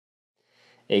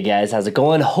Hey guys, how's it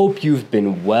going? Hope you've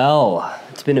been well.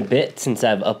 It's been a bit since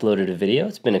I've uploaded a video.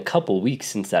 It's been a couple weeks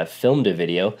since I've filmed a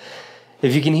video.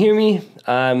 If you can hear me,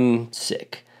 I'm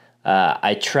sick.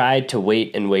 I tried to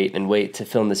wait to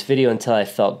film this video until I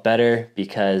felt better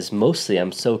because mostly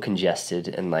I'm so congested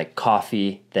and like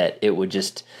coffee that it would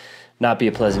just not be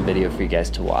a pleasant video for you guys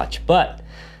to watch. But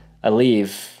I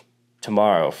leave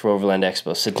tomorrow for Overland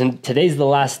Expo. So today's the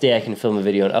last day I can film a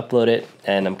video and upload it,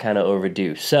 and I'm kind of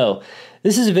overdue. So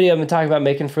this is a video I've been talking about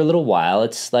making for a little while.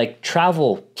 It's like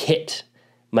travel kit,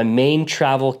 my main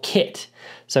travel kit.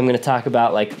 So I'm going to talk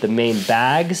about like the main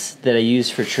bags that I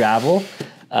use for travel,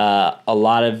 a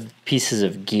lot of pieces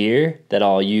of gear that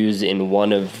I'll use in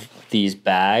one of these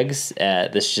bags.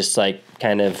 That's just like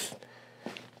kind of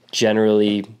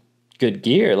generally good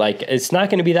gear. Like it's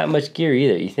not going to be that much gear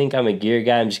either. You think I'm a gear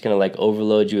guy, I'm just going to like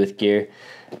overload you with gear.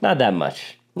 Not that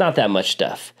much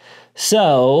stuff.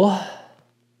 So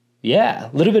yeah,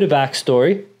 a little bit of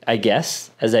backstory, I guess,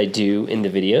 as I do in the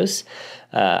videos.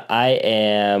 I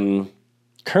am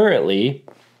currently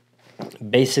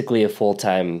basically a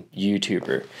full-time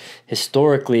YouTuber.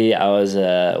 Historically, I was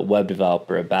a web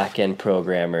developer, a back-end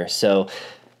programmer. So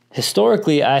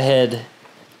historically, I had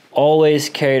always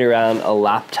carried around a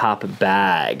laptop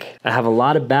bag. I have a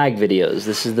lot of bag videos.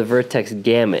 This is the Vertx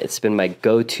Gamut. It's been my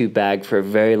go-to bag for a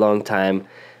very long time.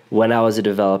 When I was a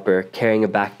developer, carrying a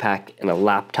backpack and a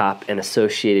laptop and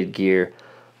associated gear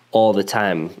all the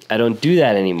time. I don't do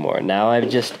that anymore. Now I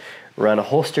just run a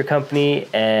holster company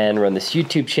and run this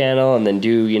YouTube channel and then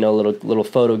do, you know, little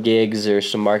photo gigs or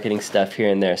some marketing stuff here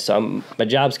and there. So my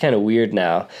job's kind of weird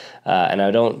now, and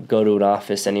I don't go to an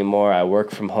office anymore. I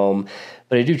work from home,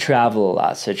 but I do travel a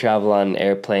lot. So I travel on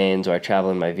airplanes or I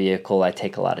travel in my vehicle. I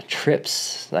take a lot of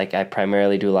trips. Like I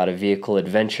primarily do a lot of vehicle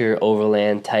adventure,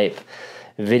 overland type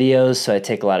videos. So I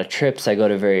take a lot of trips. I go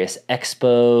to various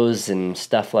expos and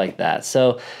stuff like that.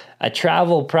 So I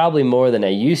travel probably more than I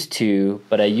used to,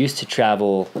 but I used to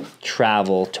travel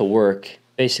to work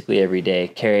basically every day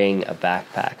carrying a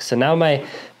backpack. So now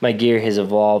my gear has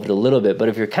evolved a little bit, but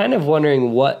if you're kind of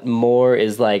wondering what more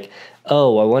is like,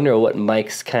 oh, I wonder what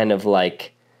Mike's kind of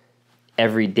like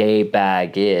everyday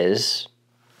bag is,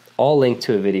 I'll link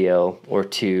to a video or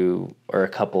two or a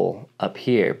couple up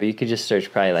here, but you could just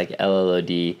search probably like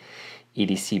LLOD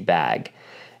EDC bag.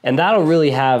 And that'll really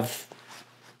have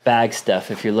bag stuff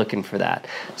if you're looking for that.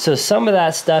 So some of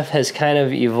that stuff has kind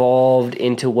of evolved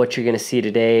into what you're going to see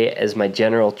today as my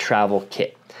general travel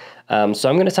kit. So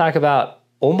I'm going to talk about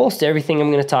almost everything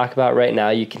I'm going to talk about right now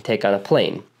you can take on a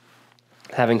plane.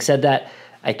 Having said that,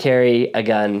 I carry a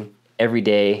gun every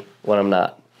day when I'm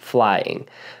not flying.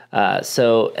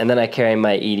 And then I carry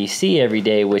my EDC every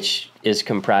day, which is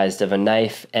comprised of a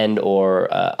knife and or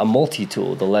a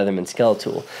multi-tool, the Leatherman scale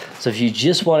tool. So if you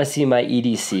just want to see my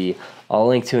EDC, I'll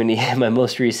link to my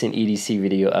most recent EDC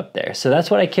video up there. So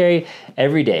that's what I carry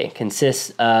every day. It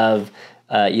consists of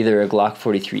either a Glock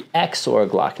 43X or a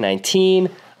Glock 19,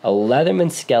 a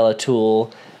Leatherman scale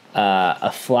tool,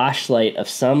 a flashlight of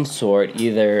some sort,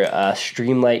 either a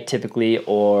Streamlight typically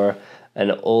or an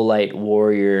Olight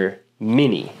Warrior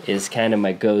Mini is kind of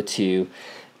my go-to.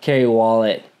 Carry a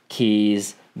wallet,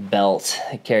 keys, belt.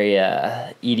 I carry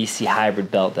a EDC hybrid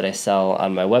belt that I sell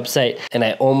on my website, and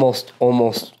I almost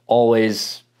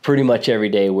always, pretty much every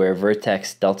day, wear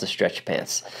Vertx Delta stretch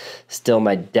pants. Still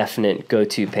my definite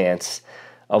go-to pants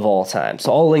of all time.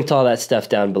 So I'll link to all that stuff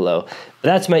down below. But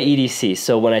that's my EDC.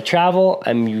 So when I travel,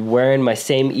 I'm wearing my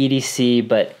same EDC,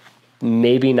 but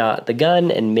maybe not the gun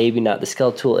and maybe not the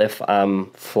scale tool if I'm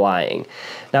flying.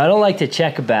 Now I don't like to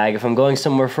check a bag. If I'm going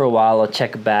somewhere for a while, I'll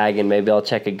check a bag and maybe I'll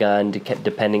check a gun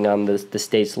depending on the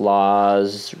state's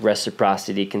laws,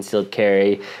 reciprocity, concealed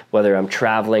carry, whether I'm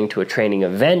traveling to a training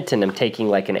event and I'm taking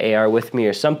like an AR with me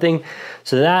or something.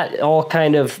 So that all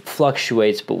kind of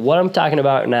fluctuates, but what I'm talking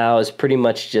about now is pretty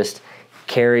much just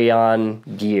carry-on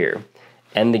gear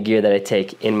and the gear that I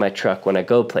take in my truck when I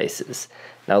go places.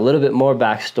 Now, a little bit more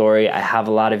backstory. I have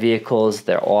a lot of vehicles.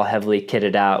 They're all heavily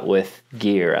kitted out with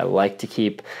gear. I like to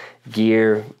keep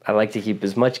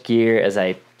as much gear as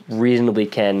I reasonably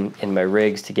can in my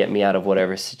rigs to get me out of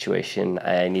whatever situation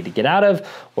I need to get out of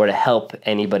or to help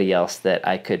anybody else that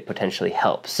I could potentially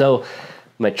help. So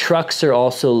my trucks are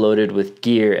also loaded with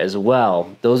gear as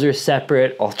well. Those are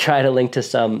separate. I'll try to link to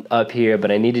some up here,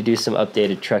 but I need to do some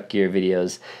updated truck gear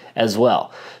videos as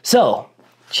well. So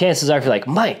chances are, if you're like,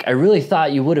 Mike, I really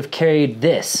thought you would have carried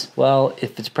this. Well,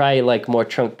 if it's probably like more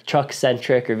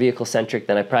truck-centric or vehicle-centric,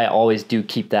 then I probably always do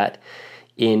keep that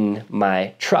in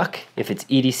my truck. If it's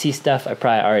EDC stuff, I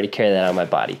probably already carry that on my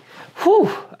body. Whew,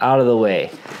 out of the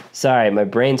way. Sorry, my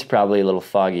brain's probably a little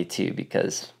foggy too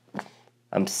because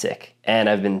I'm sick. And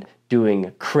I've been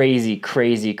doing crazy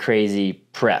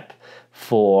prep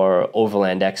for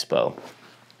Overland Expo.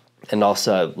 And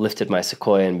also I've lifted my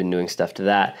Sequoia and been doing stuff to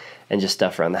that and just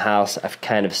stuff around the house. I've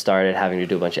kind of started having to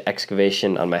do a bunch of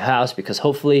excavation on my house because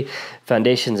hopefully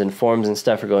foundations and forms and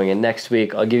stuff are going in next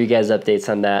week. I'll give you guys updates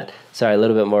on that. Sorry, a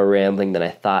little bit more rambling than I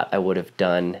thought I would have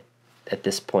done at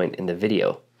this point in the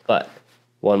video. But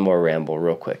one more ramble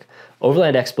real quick.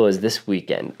 Overland Expo is this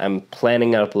weekend. I'm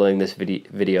planning on uploading this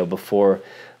video before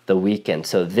the weekend.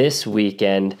 So this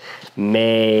weekend,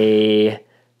 May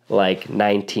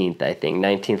 19th, I think,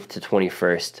 19th to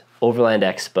 21st, Overland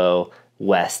Expo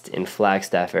West in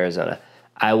Flagstaff, Arizona.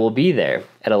 I will be there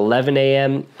at 11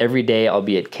 a.m. every day. I'll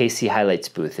be at KC Highlights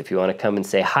booth if you want to come and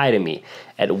say hi to me.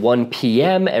 At 1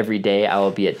 p.m. every day, I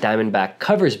will be at Diamondback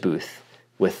Covers booth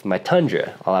with my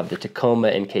Tundra. I'll have the Tacoma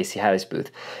and KC Highlights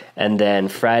booth. And then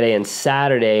Friday and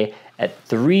Saturday at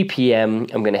 3 p.m.,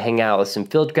 I'm going to hang out with some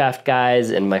Fieldcraft guys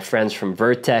and my friends from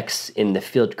Vertx in the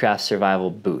Fieldcraft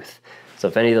Survival booth. So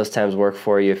if any of those times work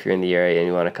for you, if you're in the area and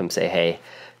you want to come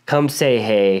say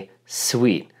hey,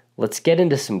 sweet. Let's get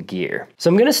into some gear. So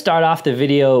I'm going to start off the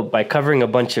video by covering a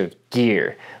bunch of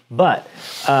gear. But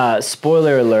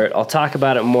spoiler alert, I'll talk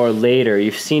about it more later.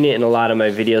 You've seen it in a lot of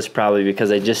my videos probably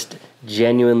because I just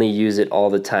genuinely use it all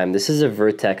the time. This is a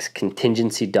Vertx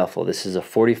Contingency Duffel. This is a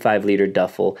 45-liter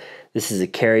duffel. This is a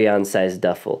carry-on size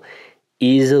duffel.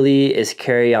 Easily is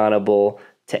carry-onable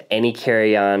to any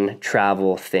carry-on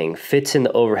travel thing. Fits in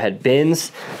the overhead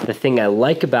bins. The thing I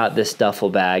like about this duffel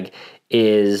bag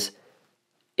is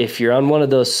if you're on one of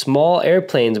those small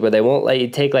airplanes where they won't let you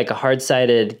take like a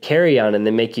hard-sided carry-on and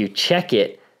they make you check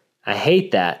it, I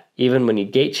hate that, even when you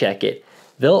gate check it.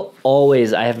 They'll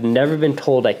always, I have never been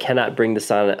told I cannot bring this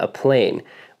on a plane.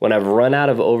 When I've run out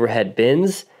of overhead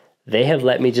bins, they have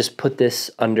let me just put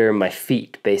this under my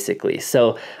feet, basically.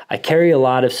 So I carry a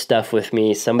lot of stuff with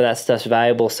me. Some of that stuff's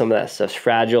valuable, some of that stuff's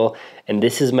fragile, and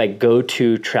this is my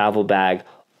go-to travel bag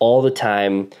all the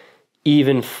time,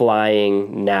 even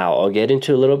flying now. I'll get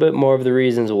into a little bit more of the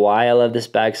reasons why I love this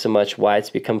bag so much, why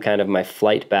it's become kind of my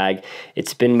flight bag.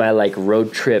 It's been my like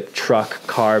road trip, truck,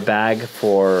 car bag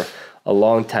for a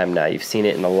long time now. You've seen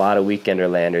it in a lot of weekender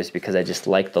landers because I just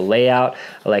like the layout.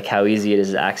 I like how easy it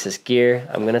is to access gear.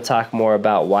 I'm going to talk more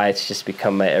about why it's just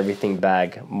become my everything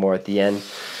bag more at the end.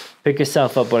 Pick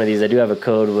yourself up one of these. I do have a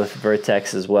code with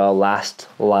Vertx as well. Last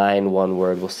line, one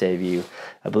word will save you.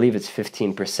 I believe it's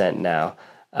 15% now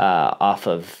off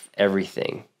of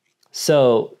everything.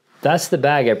 So that's the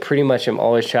bag I pretty much am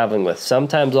always traveling with.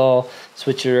 Sometimes I'll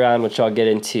switch it around, which I'll get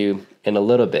into in a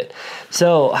little bit.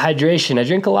 So hydration, I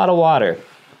drink a lot of water.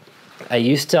 I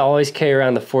used to always carry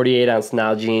around the 48-ounce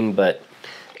Nalgene, but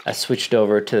I switched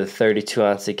over to the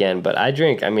 32-ounce again. But I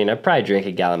probably drink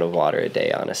a gallon of water a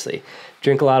day, honestly.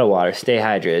 Drink a lot of water, stay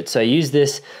hydrated. So I use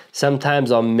this,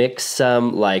 sometimes I'll mix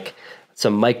some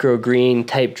microgreen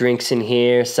type drinks in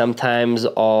here. Sometimes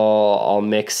I'll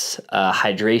mix a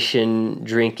hydration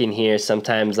drink in here.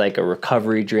 Sometimes like a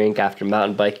recovery drink after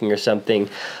mountain biking or something.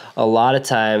 A lot of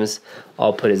times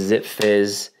I'll put a Zip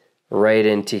Fizz right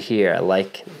into here. I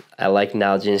like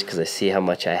Nalgene's because I see how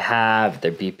much I have.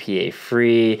 They're BPA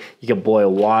free. You can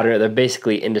boil water. They're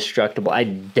basically indestructible. I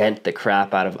dent the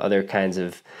crap out of other kinds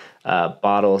of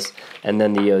bottles. And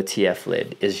then the OTF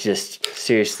lid is just,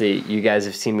 seriously, you guys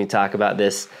have seen me talk about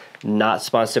this. Not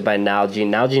sponsored by Nalgene.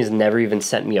 Nalgene's never even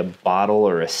sent me a bottle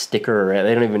or a sticker, or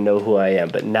they don't even know who I am.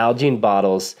 But Nalgene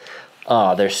bottles,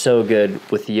 oh, they're so good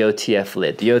with the OTF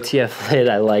lid. The OTF lid,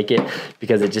 I like it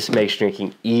because it just makes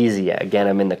drinking easy. Again,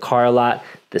 I'm in the car a lot.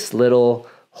 This little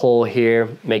hole here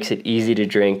makes it easy to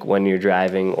drink when you're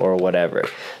driving or whatever.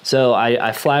 So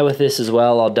I fly with this as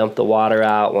well. I'll dump the water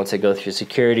out once I go through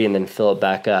security and then fill it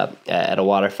back up at a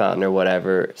water fountain or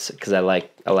whatever, because I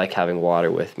like having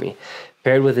water with me.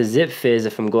 Paired with a Zip Fizz,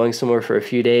 if I'm going somewhere for a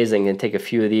few days, I'm going to take a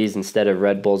few of these instead of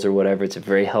Red Bulls or whatever. It's a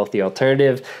very healthy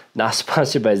alternative. Not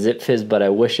sponsored by Zip Fizz, but I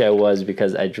wish I was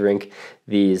because I drink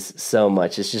these so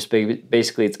much. It's just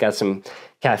basically, it's got some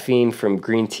caffeine from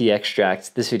green tea extracts.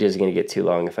 This video is going to get too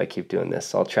long if I keep doing this.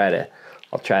 So I'll try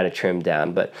to trim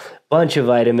down, but bunch of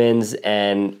vitamins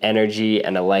and energy,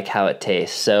 and I like how it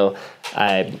tastes. So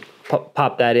I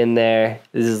pop that in there.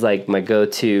 This is like my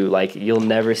go-to. Like, you'll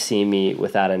never see me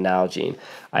without a Nalgene.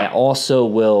 I also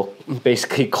will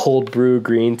basically cold brew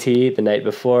green tea the night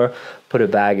before, put a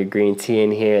bag of green tea in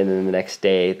here, and then the next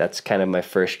day, that's kind of my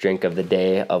first drink of the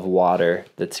day of water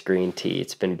that's green tea.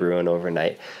 It's been brewing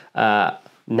overnight.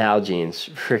 Nalgene's,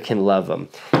 freaking love them.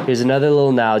 Here's another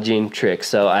little Nalgene trick.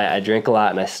 So I drink a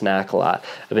lot and I snack a lot.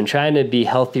 I've been trying to be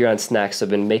healthier on snacks. So I've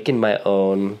been making my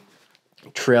own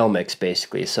trail mix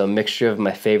basically. So a mixture of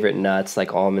my favorite nuts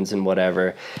like almonds and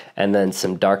whatever, and then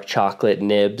some dark chocolate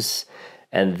nibs,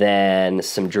 and then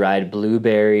some dried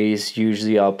blueberries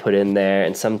usually I'll put in there,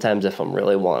 and sometimes if I'm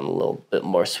really wanting a little bit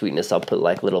more sweetness, I'll put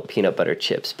like little peanut butter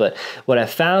chips. But what I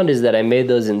found is that I made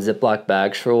those in Ziploc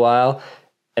bags for a while,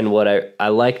 and what I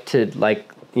like to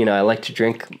I like to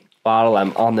drink bottle.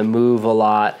 I'm on the move a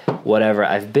lot, whatever.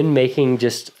 I've been making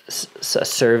just a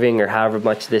serving or however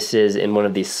much this is in one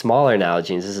of these smaller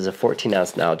Nalgene's. This is a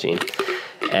 14-ounce Nalgene,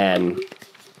 and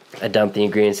I dump the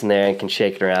ingredients in there and can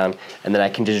shake it around, and then I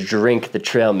can just drink the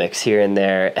trail mix here and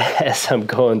there as I'm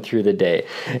going through the day.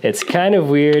 It's kind of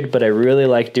weird, but I really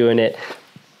like doing it.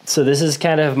 So this is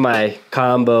kind of my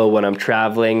combo when I'm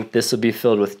traveling. This will be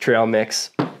filled with trail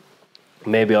mix.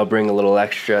 Maybe I'll bring a little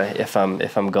extra if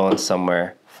I'm going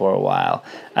somewhere for a while.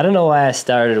 I don't know why I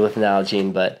started with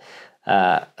Nalgene, but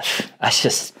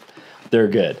they're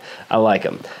good. I like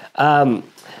them.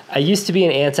 I used to be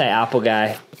an anti-Apple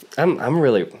guy. I'm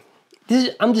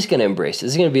just gonna embrace it.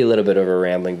 This is gonna be a little bit of a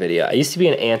rambling video. I used to be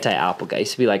an anti-Apple guy. I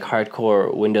used to be like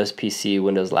hardcore Windows PC,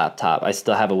 Windows laptop. I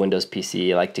still have a Windows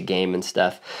PC. I like to game and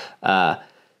stuff.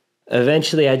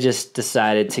 Eventually, I just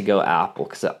decided to go Apple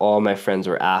because all my friends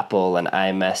were Apple, and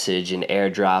iMessage and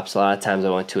AirDrops. A lot of times I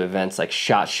went to events like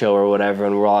SHOT Show or whatever,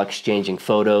 and we're all exchanging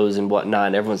photos and whatnot,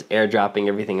 and everyone's AirDropping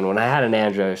everything. And when I had an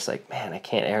Android, I was like, man, I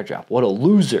can't AirDrop. What a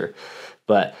loser.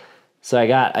 But so I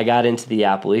got into the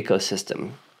Apple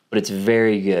ecosystem, but it's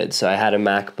very good. So I had a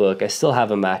MacBook. I still have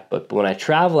a MacBook, but when I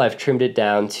travel, I've trimmed it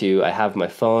down to I have my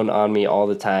phone on me all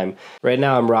the time. Right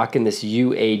now, I'm rocking this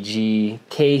UAG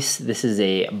case. This is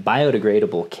a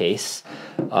biodegradable case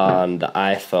on the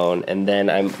iPhone, and then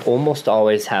I'm almost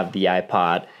always have the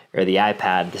iPod or the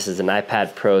iPad. This is an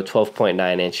iPad Pro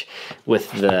 12.9 inch with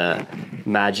the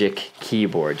Magic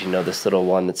keyboard. You know, this little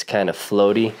one that's kind of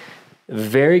floaty.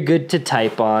 Very good to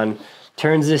type on.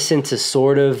 Turns this into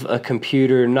sort of a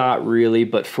computer, not really,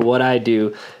 but for what I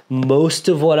do, most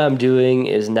of what I'm doing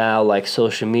is now like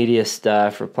social media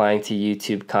stuff, replying to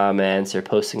YouTube comments or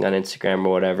posting on Instagram or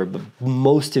whatever, but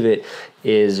most of it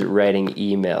is writing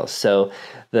emails. So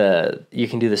you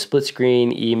can do the split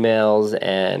screen, emails,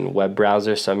 and web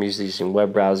browser. So I'm usually using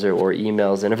web browser or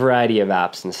emails and a variety of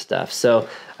apps and stuff. So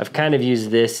I've kind of used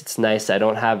this. It's nice. I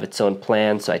don't have its own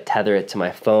plan, so I tether it to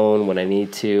my phone when I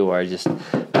need to, or I just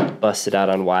bust it out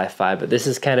on Wi-Fi. But this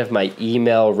is kind of my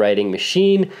email writing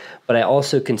machine, but I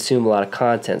also consume a lot of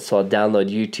content. So I'll download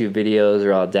YouTube videos,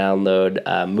 or I'll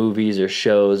download movies or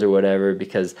shows or whatever,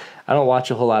 because I don't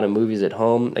watch a whole lot of movies at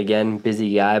home. Again,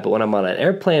 busy guy, but when I'm on an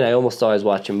airplane, I almost always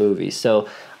watch a movie. So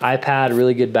iPad,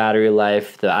 really good battery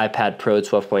life. The iPad Pro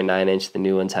 12.9 inch, the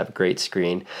new ones have a great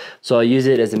screen. So I'll use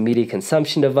it as a media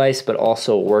consumption device, but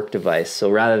also a work device.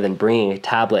 So rather than bringing a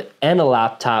tablet and a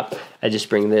laptop, I just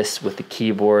bring this with the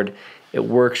keyboard. It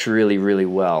works really, really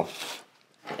well.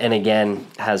 And again,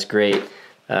 has great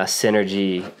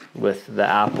synergy with the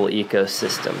Apple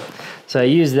ecosystem. So I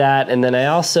use that, and then I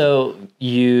also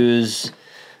use,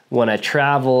 when I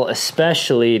travel,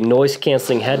 especially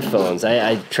noise-canceling headphones.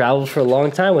 I traveled for a long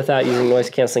time without using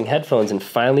noise-canceling headphones, and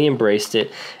finally embraced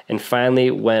it, and finally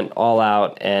went all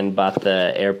out and bought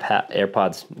the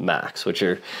AirPods Max, which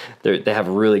they have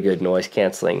really good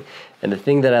noise-canceling. And the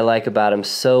thing that I like about them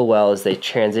so well is they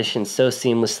transition so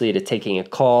seamlessly to taking a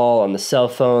call on the cell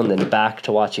phone, then back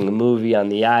to watching a movie on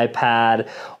the iPad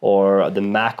or the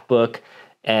MacBook.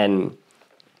 And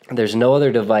there's no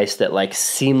other device that like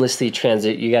seamlessly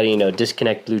you got to,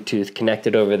 disconnect Bluetooth, connect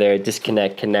it over there,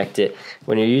 disconnect, connect it.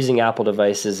 When you're using Apple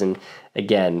devices, and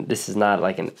again, this is not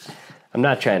like I'm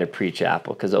not trying to preach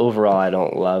Apple, because overall I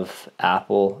don't love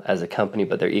Apple as a company,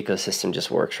 but their ecosystem just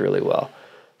works really well.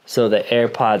 So the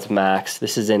AirPods Max,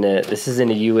 this is in a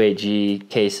UAG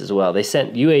case as well. They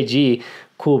sent UAG,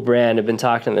 cool brand. I've been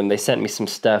talking to them. They sent me some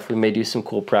stuff. We may do some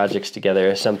cool projects together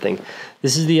or something.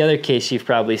 This is the other case you've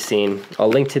probably seen. I'll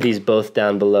link to these both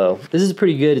down below. This is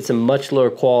pretty good. It's a much lower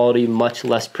quality, much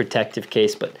less protective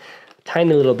case, but a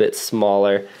tiny little bit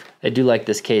smaller. I do like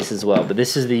this case as well, but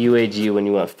this is the UAG when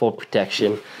you want full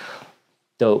protection.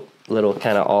 Dope little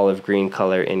kind of olive green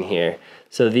color in here.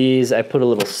 So these, I put a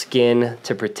little skin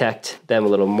to protect them a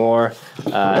little more.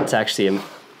 It's actually a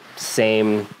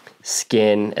same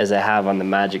skin as I have on the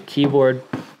Magic keyboard,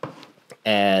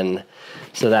 and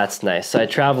so that's nice. So I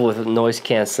travel with noise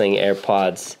canceling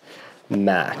AirPods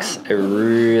Max. I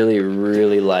really,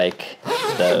 really like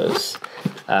those.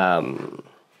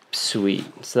 Sweet.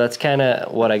 So that's kind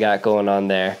of what I got going on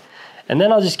there. And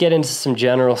then I'll just get into some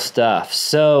general stuff.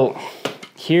 So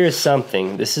here's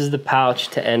something. This is the pouch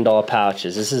to end all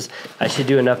pouches. I should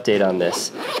do an update on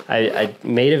this. I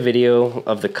made a video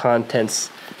of the contents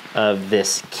of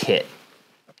this kit.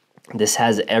 This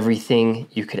has everything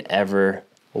you could ever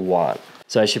want.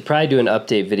 So I should probably do an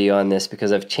update video on this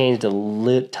because I've changed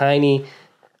a tiny,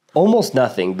 almost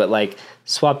nothing, but like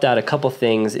swapped out a couple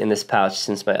things in this pouch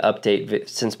since my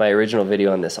since my original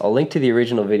video on this. I'll link to the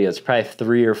original video. It's probably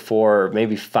 3 or 4 or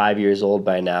maybe 5 years old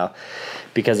by now,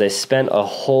 because I spent a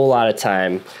whole lot of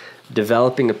time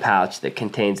developing a pouch that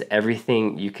contains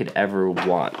everything you could ever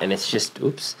want. And it's just,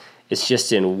 oops, it's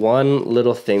just in one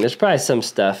little thing. There's probably some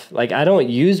stuff, like I don't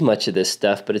use much of this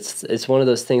stuff, but it's one of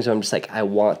those things where I'm just like, I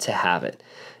want to have it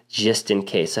just in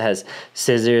case. So it has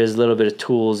scissors, a little bit of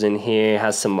tools in here, it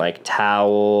has some like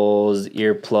towels,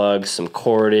 earplugs, some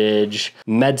cordage,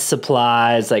 med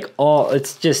supplies, like all,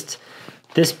 it's just,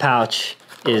 this pouch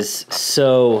is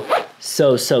so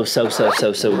good.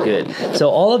 So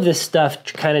all of this stuff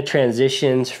kind of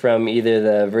transitions from either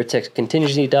the Vertx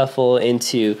Contingency Duffel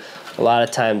into, a lot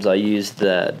of times I'll use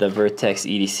the Vertx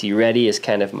EDC Ready as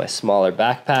kind of my smaller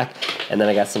backpack, and then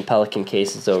I got some Pelican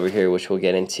cases over here which we'll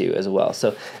get into as well.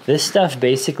 So this stuff,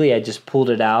 basically I just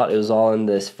pulled it out. It was all in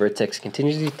this Vertx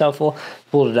Contingency Duffel,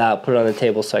 pulled it out, put it on the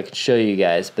table so I could show you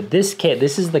guys. But this kit,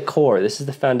 this is the core, this is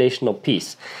the foundational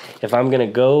piece. If I'm gonna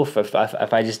go,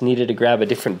 if I just needed to grab a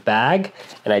different bag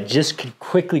and I just could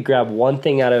quickly grab one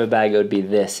thing out of a bag, it would be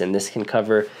this, and this can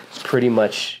cover pretty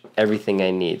much everything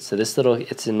I need. So this little,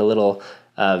 it's in a little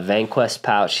VanQuest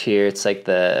pouch here. It's like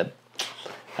the,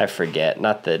 I forget,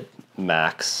 not the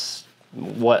Max,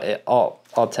 what,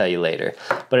 I'll tell you later.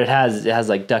 But it has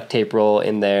like duct tape roll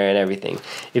in there and everything.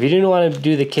 If you didn't want to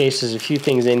do the case, there's a few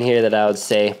things in here that I would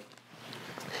say.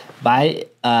 Buy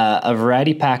a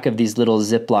variety pack of these little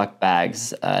Ziploc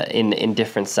bags in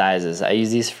different sizes. I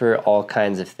use these for all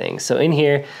kinds of things. So in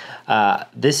here,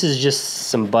 this is just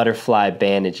some butterfly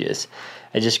bandages.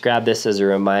 I just grabbed this as a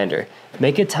reminder.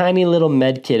 Make a tiny little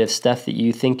med kit of stuff that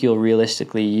you think you'll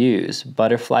realistically use.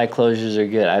 Butterfly closures are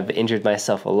good. I've injured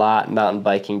myself a lot mountain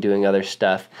biking, doing other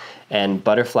stuff, and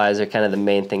butterflies are kind of the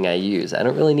main thing I use. I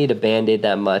don't really need a Band-Aid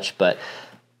that much, but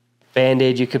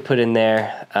Band-Aid you could put in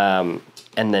there,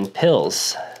 and then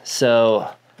pills. So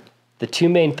the two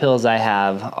main pills I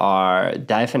have are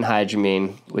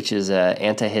diphenhydramine, which is an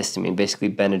antihistamine, basically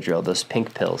Benadryl, those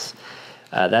pink pills.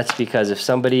 That's because if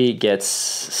somebody gets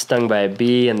stung by a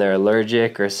bee and they're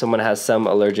allergic, or someone has some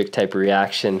allergic type of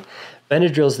reaction,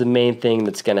 Benadryl is the main thing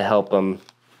that's going to help them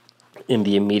in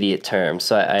the immediate term.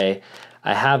 So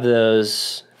I have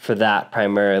those for that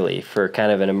primarily, for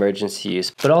kind of an emergency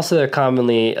use. But also they're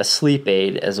commonly a sleep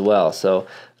aid as well. So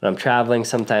when I'm traveling,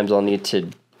 sometimes I'll need to,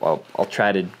 I'll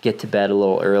try to get to bed a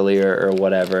little earlier or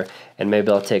whatever, and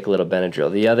maybe I'll take a little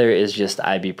Benadryl. The other is just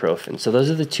ibuprofen. So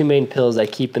those are the two main pills I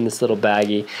keep in this little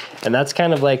baggie, and that's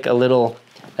kind of like a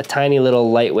tiny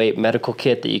little lightweight medical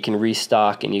kit that you can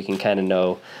restock and you can kind of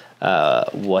know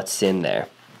what's in there.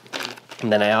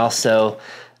 And then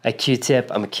I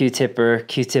Q-tip. I'm a Q-tipper.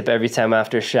 Q-tip every time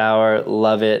after a shower.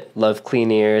 Love it. Love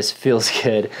clean ears. Feels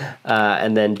good.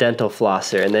 And then dental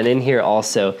flosser. And then in here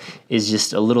also is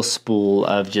just a little spool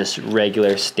of just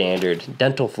regular standard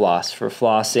dental floss for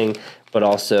flossing, but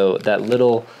also that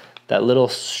little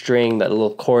string, that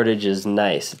little cordage is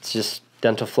nice. It's just,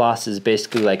 dental floss is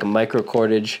basically like a micro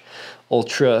cordage,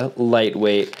 ultra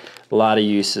lightweight, a lot of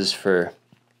uses for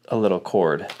a little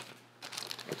cord.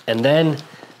 And then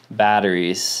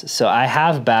batteries. So I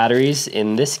have batteries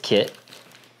in this kit,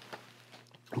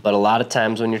 but a lot of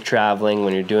times when you're traveling,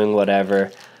 when you're doing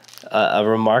whatever, a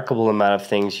remarkable amount of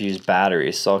things use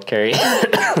batteries. So I'll carry,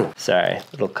 sorry,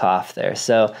 little cough there.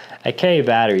 So I carry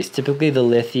batteries, typically the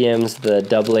lithiums, the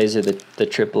AA's or the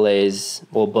AAA's,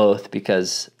 well both,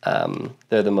 because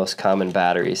they're the most common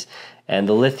batteries. And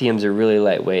the lithiums are really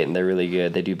lightweight and they're really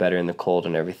good. They do better in the cold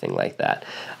and everything like that.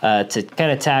 To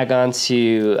kind of tag on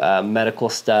to medical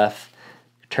stuff,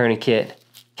 tourniquet,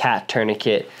 cat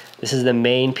tourniquet. This is the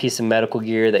main piece of medical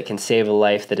gear that can save a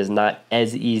life, that is not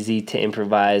as easy to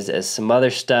improvise as some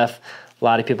other stuff. A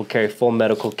lot of people carry full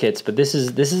medical kits, but this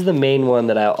is the main one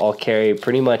that I'll carry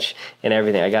pretty much in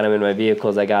everything. I got them in my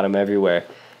vehicles, I got them everywhere.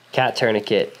 Cat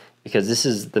tourniquet, because this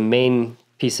is the main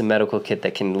piece of medical kit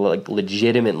that can like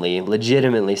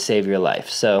legitimately save your life.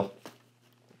 So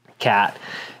cat.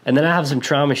 And then I have some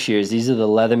trauma shears. These are the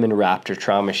Leatherman Raptor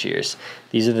trauma shears.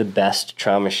 These are the best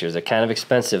trauma shears. They're kind of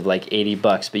expensive, like 80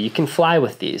 bucks, but you can fly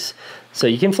with these. So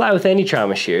you can fly with any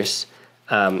trauma shears.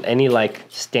 Any like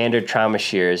standard trauma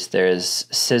shears, there's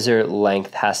scissor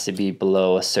length has to be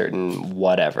below a certain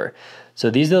whatever. So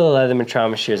these are the Leatherman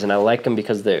trauma shears, and I like them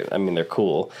because they're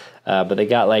cool. But they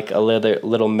got like a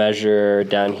little measure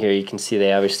down here. You can see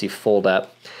they obviously fold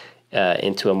up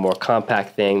into a more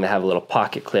compact thing. They have a little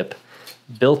pocket clip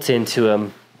built into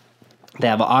them. They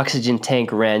have an oxygen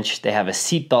tank wrench, they have a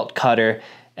seatbelt cutter,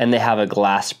 and they have a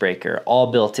glass breaker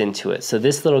all built into it. So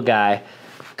this little guy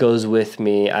goes with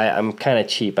me. I'm kind of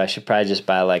cheap. I should probably just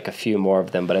buy like a few more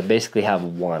of them, but I basically have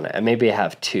one. Maybe I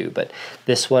have two, but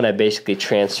this one I basically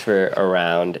transfer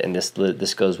around, and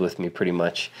this goes with me pretty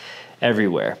much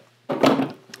everywhere.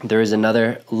 There is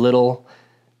another little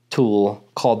tool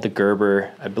called the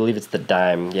Gerber. I believe it's the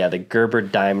dime. Yeah, the Gerber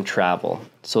dime travel.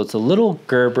 So it's a little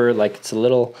Gerber, like it's a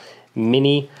little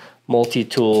mini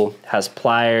multi-tool, has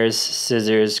pliers,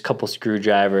 scissors, couple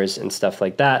screwdrivers, and stuff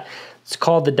like that. It's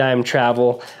called the dime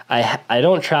travel. I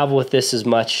don't travel with this as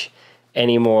much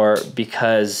anymore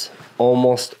because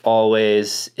almost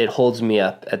always it holds me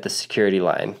up at the security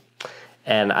line,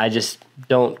 and I just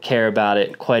don't care about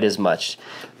it quite as much.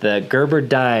 The Gerber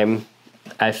dime,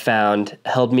 I found,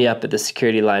 held me up at the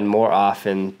security line more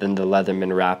often than the Leatherman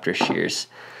Raptor shears.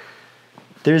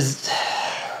 There's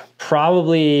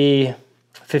probably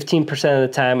 15% of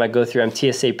the time I go through, I'm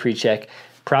TSA pre-check,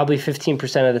 probably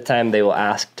 15% of the time they will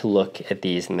ask to look at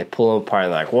these, and they pull them apart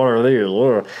and they're like, what are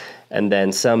these? And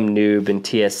then some noob in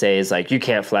TSA is like, you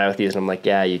can't fly with these. And I'm like,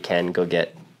 yeah, you can. Go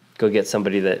get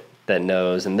somebody that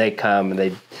knows. And they come and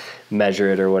they measure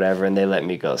it or whatever, and they let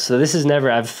me go. So this is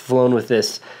never, I've flown with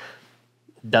this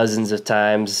dozens of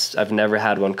times. I've never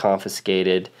had one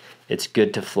confiscated. It's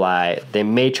good to fly. They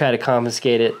may try to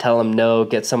confiscate it, tell them no,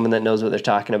 get someone that knows what they're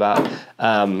talking about.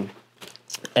 And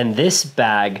this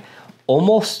bag,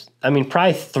 almost,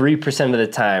 probably 3% of the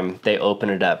time they open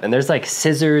it up. And there's like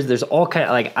scissors, there's all kind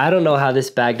of, like, I don't know how this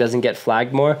bag doesn't get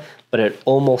flagged more, but it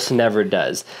almost never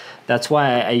does. That's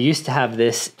why I used to have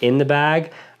this in the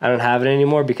bag. I don't have it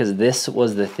anymore because this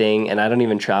was the thing, and I don't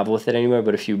even travel with it anymore.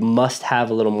 But if you must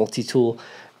have a little multi-tool,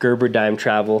 Gerber dime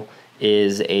travel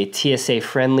is a TSA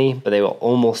friendly, but they will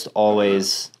almost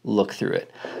always look through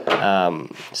it.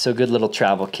 So good little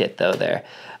travel kit though there.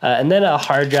 And then a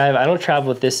hard drive. I don't travel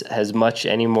with this as much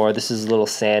anymore. This is a little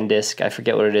SanDisk. I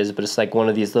forget what it is, but it's like one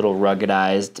of these little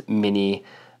ruggedized mini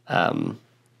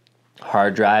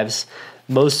hard drives.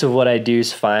 Most of what I do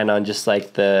is fine on just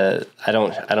like I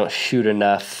don't shoot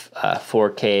enough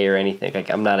 4K or anything.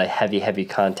 Like, I'm not a heavy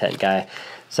content guy,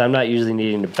 so I'm not usually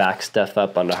needing to back stuff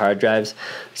up onto hard drives.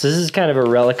 So this is kind of a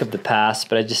relic of the past,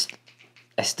 but I just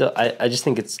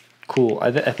think it's cool.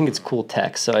 I think it's cool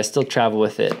tech, so I still travel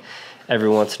with it every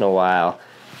once in a while.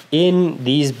 In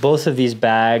both of these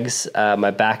bags,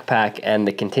 my backpack and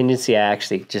the Contingency, I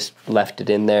actually just left it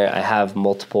in there. I have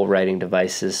multiple writing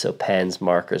devices, so pens,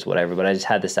 markers, whatever, but I just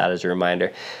had this out as a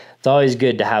reminder. It's always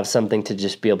good to have something to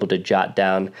just be able to jot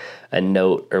down a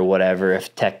note or whatever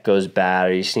if tech goes bad,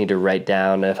 or you just need to write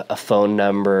down a phone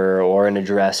number or an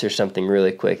address or something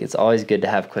really quick. It's always good to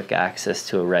have quick access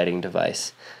to a writing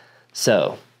device.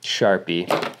 So,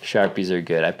 Sharpies are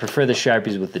good. I prefer the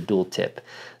Sharpies with the dual tip.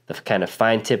 The kind of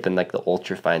fine tip and like the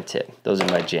ultra fine tip. Those are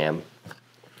my jam.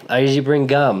 I usually bring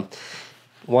gum.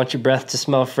 Want your breath to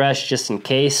smell fresh just in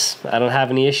case. I don't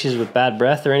have any issues with bad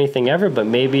breath or anything ever, but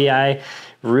maybe I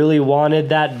really wanted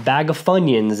that bag of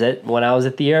Funyuns when I was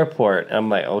at the airport. And I'm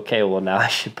like, okay, well now I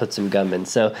should put some gum in.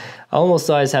 So I almost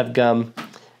always have gum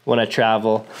when I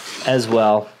travel as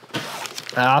well.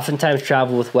 I oftentimes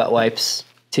travel with wet wipes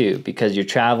too, because you're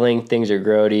traveling, things are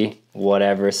grody,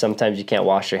 whatever. Sometimes you can't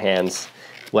wash your hands.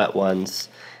 Wet ones,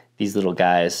 these little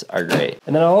guys are great.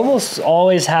 And then I almost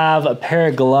always have a pair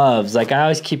of gloves. Like, I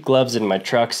always keep gloves in my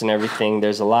trucks and everything.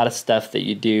 There's a lot of stuff that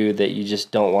you do that you just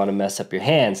don't want to mess up your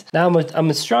hands. Now I'm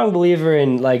a strong believer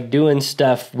in like doing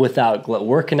stuff without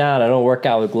working out. I don't work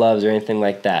out with gloves or anything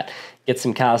like that. Get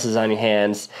some calluses on your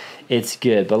hands, it's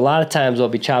good. But a lot of times I'll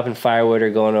be chopping firewood or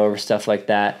going over stuff like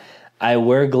that. I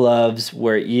wear gloves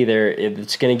where either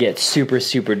it's going to get super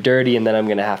dirty and then I'm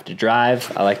going to have to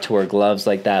drive. I like to wear gloves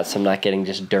like that so I'm not getting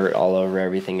just dirt all over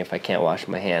everything if I can't wash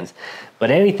my hands.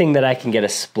 But anything that I can get a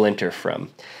splinter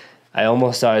from, I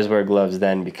almost always wear gloves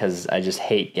then because I just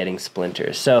hate getting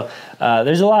splinters. So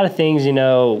there's a lot of things,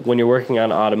 when you're working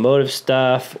on automotive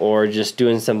stuff or just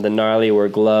doing something gnarly where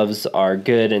gloves are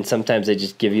good, and sometimes they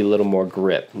just give you a little more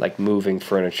grip, like moving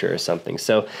furniture or something.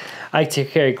 So I like to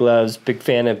carry gloves. Big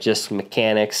fan of just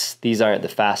Mechanics. These aren't the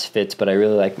fast fits, but I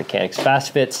really like Mechanics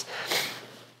fast fits.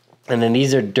 And then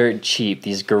these are dirt cheap,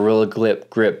 these Gorilla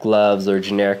Grip gloves or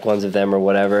generic ones of them or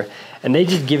whatever. And they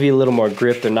just give you a little more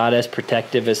grip. They're not as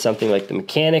protective as something like the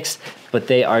Mechanics, but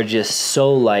they are just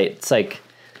so light. It's like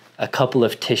a couple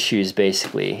of tissues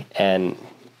basically, and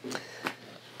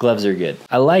gloves are good.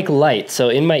 I like light, so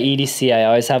in my EDC I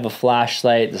always have a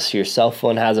flashlight. So your cell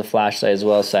phone has a flashlight as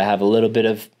well, so I have a little bit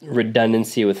of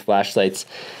redundancy with flashlights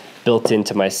built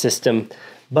into my system.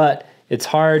 But it's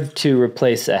hard to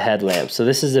replace a headlamp. So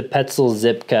this is a Petzl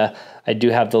Zipka I do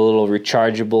have the little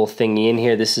rechargeable thingy in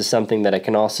here. This is something that I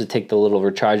can also take the little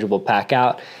rechargeable pack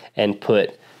out and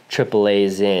put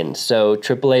AAAs in. So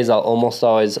AAAs, I'll almost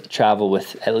always travel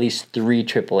with at least 3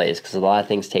 AAAs because a lot of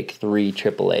things take 3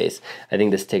 AAAs. I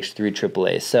think this takes 3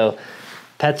 AAAs. So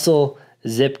Petzl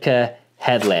Zipka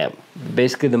headlamp.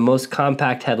 Basically the most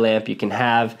compact headlamp you can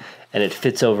have, and it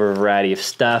fits over a variety of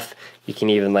stuff. You can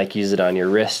even like use it on your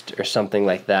wrist or something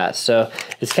like that. So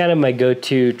it's kind of my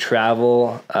go-to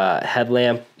travel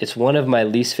headlamp. It's one of my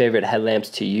least favorite headlamps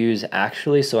to use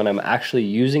actually. So when I'm actually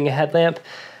using a headlamp,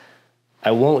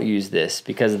 I won't use this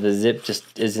because the zip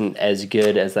just isn't as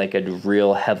good as like a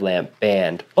real headlamp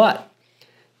band. But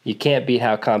you can't beat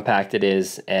how compact it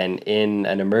is, and in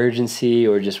an emergency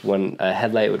or just when a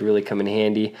headlight would really come in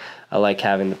handy, I like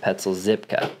having the Petzl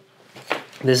Zipka.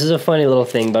 This is a funny little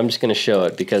thing, but I'm just going to show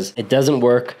it because it doesn't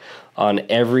work on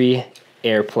every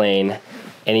airplane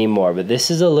anymore. But this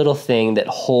is a little thing that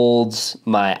holds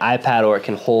my iPad, or it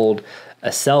can hold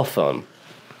a cell phone.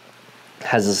 It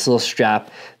has this little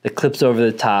strap that clips over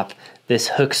the top. This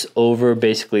hooks over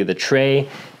basically the tray,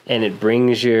 and it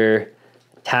brings your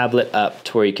tablet up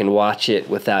to where you can watch it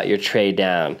without your tray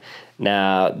down.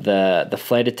 Now, the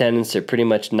flight attendants are pretty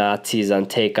much Nazis on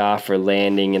takeoff or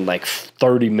landing, in like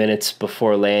 30 minutes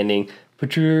before landing.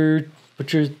 Put your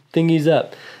thingies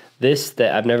up.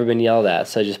 That I've never been yelled at,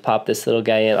 so I just pop this little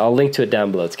guy in. I'll link to it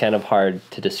down below. It's kind of hard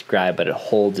to describe, but it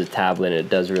holds a tablet and it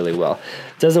does really well.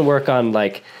 It doesn't work on,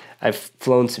 like, I've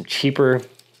flown some cheaper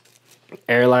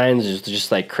airlines,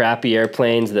 just like crappy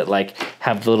airplanes that like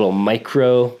have the little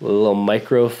micro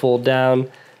fold down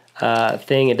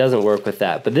thing. It doesn't work with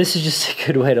that, but this is just a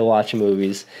good way to watch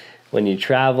movies when you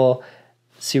travel.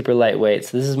 Super lightweight.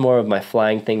 So this is more of my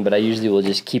flying thing, but I usually will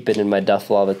just keep it in my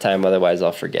duffel all the time, otherwise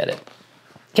I'll forget it.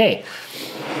 Okay,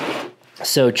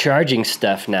 so charging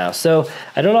stuff now. So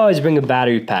I don't always bring a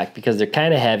battery pack because they're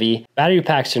kind of heavy. Battery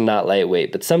packs are not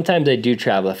lightweight, but sometimes I do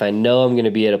travel. If I know I'm going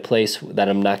to be at a place that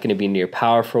I'm not going to be near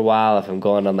power for a while, if I'm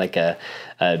going on like a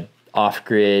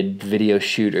off-grid video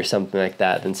shoot or something like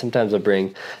that, then sometimes I'll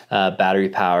bring battery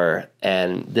power.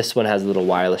 And this one has a little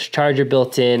wireless charger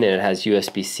built in, and it has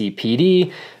USB-C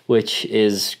PD, which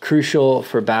is crucial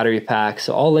for battery packs.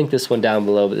 So I'll link this one down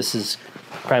below, but this is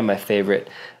probably my favorite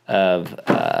of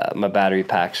my battery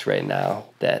packs right now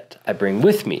that I bring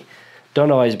with me.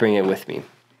 Don't always bring it with me.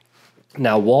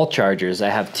 Now, wall chargers, I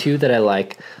have 2 that I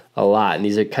like a lot, and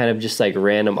these are kind of just like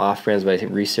random off-brands, but I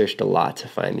researched a lot to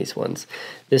find these ones.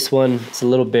 This one, it's a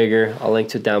little bigger. I'll link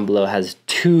to it down below. It has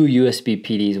 2 USB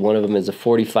PDs. One of them is a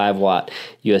 45-watt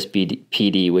USB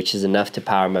PD, which is enough to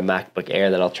power my MacBook Air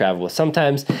that I'll travel with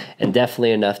sometimes, and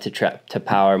definitely enough to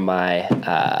power my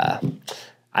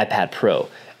iPad Pro.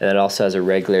 And it also has a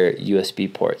regular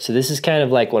USB port. So this is kind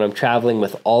of like when I'm traveling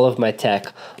with all of my tech,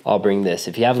 I'll bring this.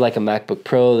 If you have like a MacBook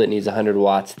Pro that needs 100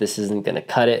 watts, this isn't gonna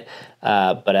cut it,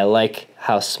 but I like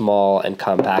how small and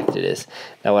compact it is.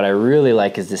 Now what I really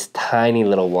like is this tiny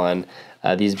little one.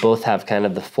 These both have kind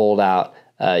of the fold out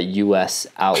US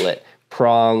outlet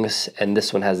prongs, and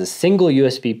this one has a single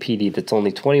USB PD that's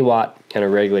only 20 watt and a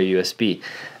regular USB.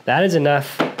 That is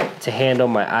enough to handle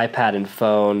my iPad and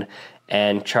phone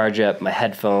and charge up my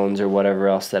headphones or whatever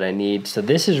else that I need. So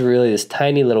this is really this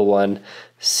tiny little one,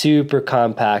 super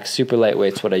compact, super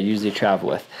lightweight. It's what I usually travel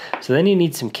with. So then you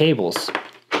need some cables.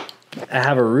 I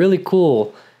have a really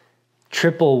cool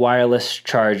triple wireless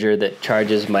charger that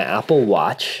charges my Apple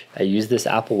Watch. I use this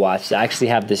Apple Watch. I actually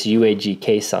have this UAG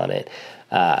case on it.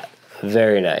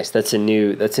 Very nice. That's a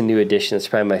new addition. It's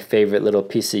probably my favorite little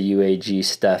piece of UAG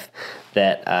stuff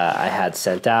that I had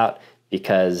sent out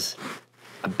because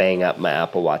I bang up my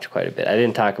Apple Watch quite a bit. I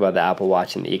didn't talk about the Apple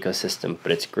Watch in the ecosystem,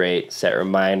 but it's great. Set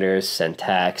reminders, send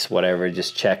texts, whatever.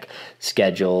 Just check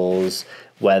schedules,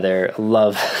 weather.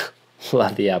 Love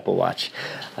the Apple Watch.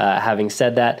 Having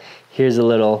said that, here's a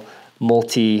little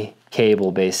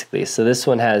multi-cable basically. So this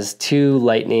one has 2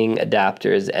 lightning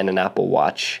adapters and an Apple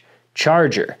Watch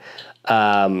charger.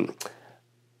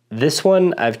 This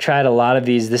one, I've tried a lot of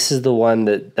these. This is the one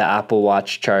that the Apple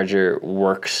Watch charger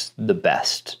works the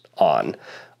best on.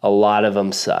 A lot of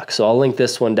them suck. So I'll link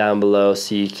this one down below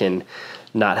so you can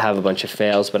not have a bunch of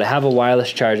fails. But I have a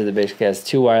wireless charger that basically has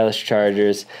 2 wireless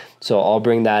chargers. So I'll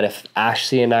bring that if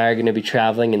Ashley and I are going to be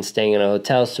traveling and staying in a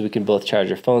hotel, so we can both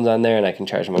charge our phones on there and I can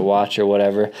charge my watch or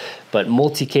whatever. But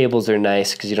multi-cables are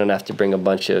nice because you don't have to bring a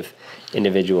bunch of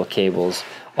individual cables.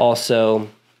 Also,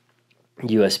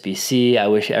 USB-C. I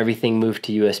wish everything moved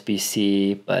to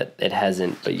USB-C, but it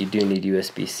hasn't. But you do need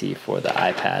USB-C for the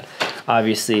iPad,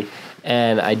 obviously.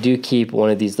 And I do keep one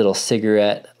of these little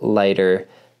cigarette lighter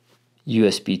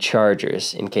USB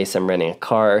chargers in case I'm renting a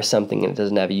car or something and it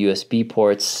doesn't have USB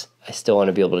ports. I still want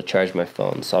to be able to charge my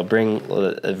phone. So I'll bring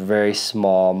a very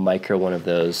small micro one of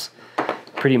those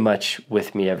pretty much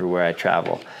with me everywhere I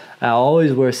travel. I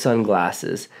always wear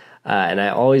sunglasses, and I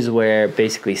always wear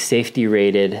basically safety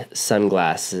rated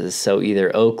sunglasses. So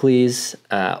either Oakley's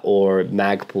or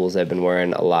Magpul's I've been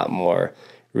wearing a lot more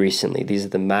recently. These are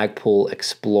the Magpul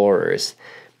Explorers.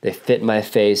 They fit my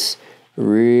face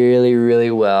really,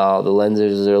 really well. The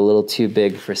lenses are a little too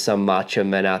big for some macho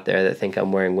men out there that think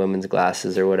I'm wearing women's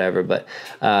glasses or whatever, but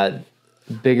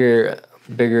bigger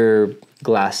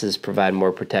glasses provide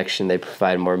more protection. They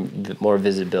provide more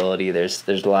visibility. There's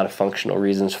a lot of functional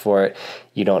reasons for it.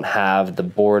 You don't have the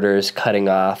borders cutting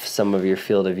off some of your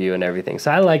field of view and everything. So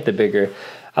I like the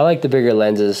bigger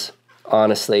lenses,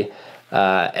 honestly.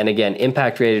 And again,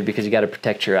 impact rated because you got to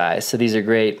protect your eyes. So these are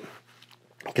great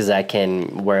because I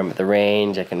can wear them at the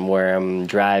range, I can wear them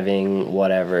driving,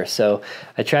 whatever. So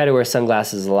I try to wear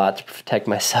sunglasses a lot to protect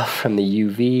myself from the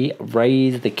UV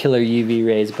rays, the killer UV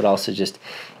rays, but also just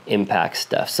impact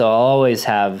stuff. So I'll always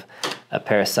have a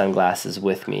pair of sunglasses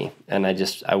with me, and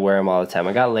I wear them all the time.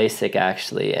 I got LASIK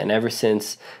actually, and ever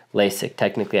since LASIK,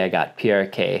 technically I got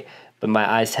PRK, but my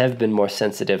eyes have been more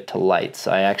sensitive to light,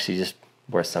 so I actually just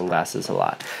wear sunglasses a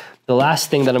lot. The last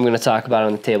thing that I'm going to talk about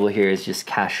on the table here is just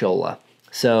cashola.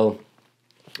 So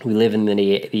we live in the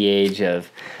age of,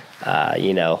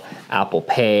 Apple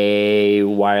Pay,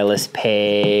 wireless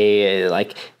pay.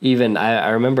 Like even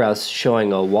I remember I was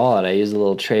showing a wallet. I used a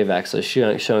little Travex. So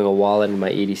I was showing a wallet in my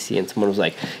EDC, and someone was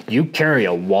like, "You carry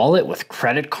a wallet with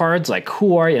credit cards? Like,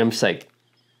 who are you?" And I'm just like,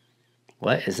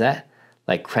 "What is that?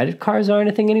 Like credit cards aren't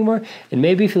a thing anymore?" And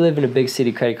maybe if you live in a big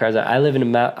city, credit cards. I live in the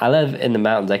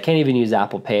mountains. I can't even use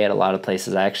Apple Pay at a lot of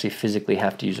places. I actually physically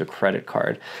have to use a credit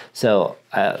card. So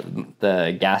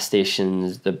the gas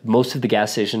stations, most of the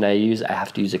gas stations I use, I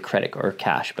have to use a credit or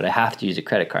cash, but I have to use a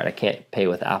credit card. I can't pay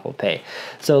with Apple Pay.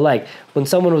 So like when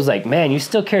someone was like, "Man, you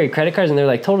still carry credit cards?" and they're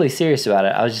like totally serious about it,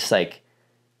 I was just like,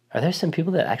 are there some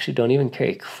people that actually don't even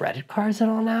carry credit cards at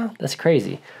all now? That's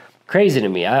crazy. Crazy to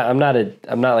me. I'm not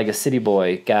like a city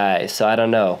boy guy, so I don't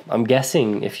know. I'm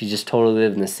guessing if you just totally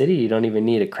live in the city, you don't even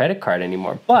need a credit card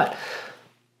anymore. But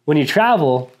when you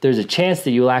travel, there's a chance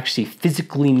that you'll actually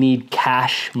physically need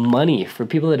cash money. For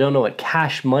people that don't know what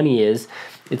cash money is,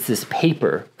 it's this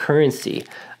paper currency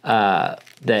that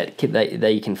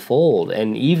you can fold,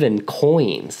 and even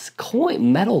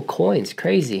metal coins,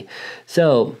 crazy.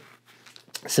 So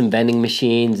some vending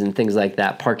machines and things like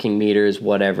that, parking meters,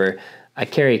 whatever. I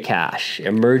carry cash,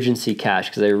 emergency cash,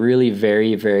 because I really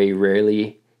very, very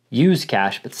rarely use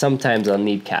cash, but sometimes I'll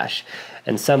need cash.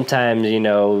 And sometimes,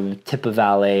 tip a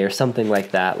valet or something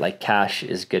like that, like cash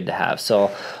is good to have. So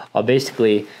I'll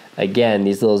basically, again,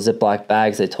 these little Ziploc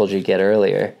bags I told you to get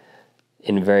earlier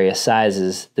in various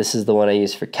sizes. This is the one I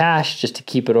use for cash, just to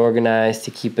keep it organized,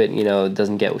 to keep it, it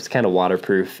doesn't get, it's kind of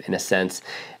waterproof in a sense.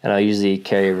 And I'll usually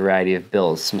carry a variety of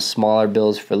bills, some smaller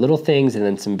bills for little things, and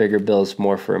then some bigger bills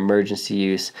more for emergency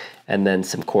use, and then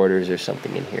some quarters or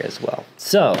something in here as well.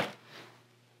 So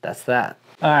that's that.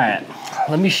 All right,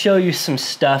 let me show you some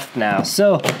stuff now.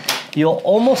 So you'll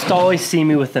almost always see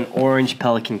me with an orange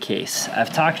Pelican case.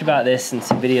 I've talked about this in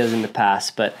some videos in the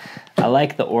past, but I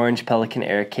like the orange Pelican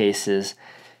Air cases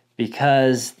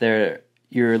because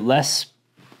you're less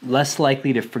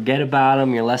likely to forget about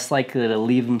them. You're less likely to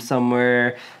leave them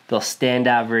somewhere. They'll stand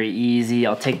out very easy.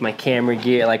 I'll take my camera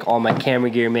gear, like all my camera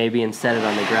gear maybe, and set it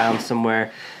on the ground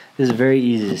somewhere. This is very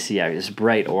easy to see out. It's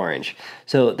bright orange.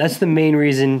 So that's the main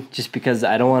reason, just because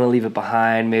I don't want to leave it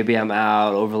behind. Maybe I'm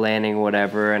out overlanding or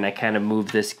whatever, and I kind of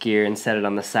move this gear and set it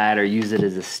on the side or use it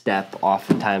as a step.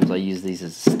 Oftentimes I'll use these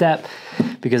as a step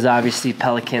because obviously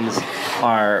Pelicans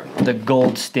are the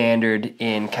gold standard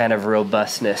in kind of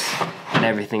robustness and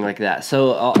everything like that.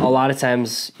 So a lot of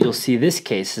times you'll see this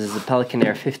case. This is the Pelican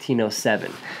Air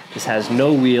 1507. This has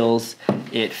no wheels.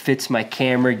 It fits my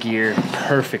camera gear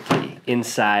perfectly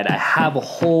inside. I have a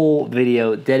whole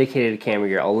video dedicated to camera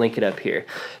gear. I'll link it up here.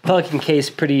 Pelican case,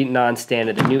 pretty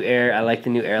non-standard. The new air, I like the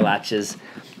new air latches.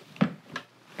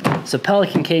 So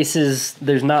Pelican cases,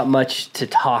 there's not much to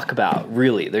talk about,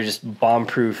 really. They're just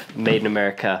bomb-proof, made in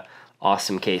America,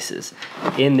 awesome cases.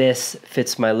 In this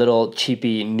fits my little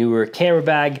cheapy newer camera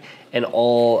bag and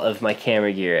all of my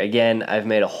camera gear. Again, I've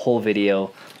made a whole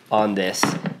video on this.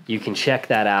 You can check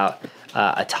that out.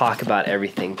 I talk about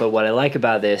everything, but what I like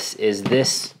about this is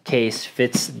this case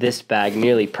fits this bag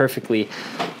nearly perfectly,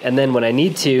 and then when I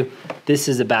need to, this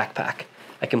is a backpack.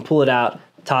 I can pull it out,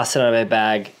 toss it on my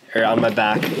bag, or on my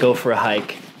back, go for a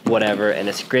hike, whatever, and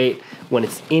it's great. When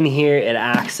it's in here, it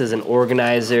acts as an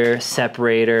organizer,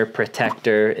 separator,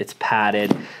 protector. It's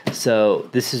padded, so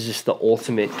this is just the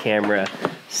ultimate camera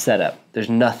setup. There's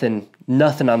nothing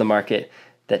on the market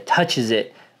that touches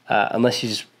it unless you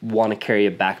just want to carry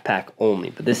a backpack only.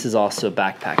 But this is also a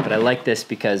backpack. But I like this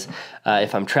because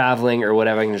if I'm traveling or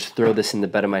whatever, I can just throw this in the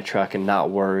bed of my truck and not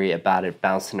worry about it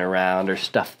bouncing around or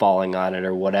stuff falling on it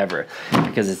or whatever,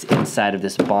 because it's inside of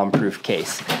this bomb-proof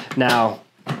case. Now,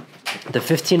 the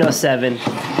 1507,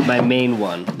 my main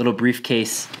one, little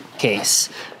briefcase case.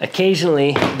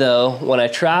 Occasionally, though, when I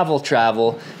travel,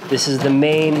 this is the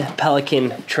main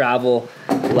Pelican travel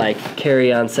like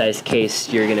carry-on size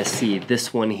case you're gonna see.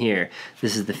 This one here.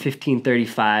 This is the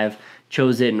 1535.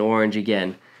 Chose it in orange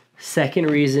again. Second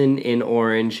reason in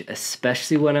orange,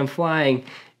 especially when I'm flying,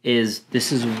 is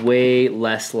this is way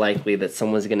less likely that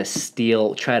someone's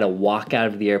gonna try to walk out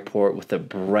of the airport with a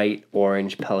bright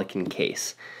orange Pelican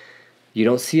case. You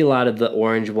don't see a lot of the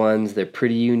orange ones. They're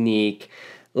pretty unique.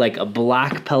 Like a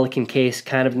black Pelican case,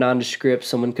 kind of nondescript.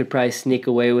 Someone could probably sneak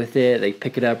away with it. They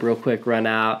pick it up real quick, run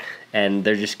out, and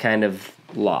they're just kind of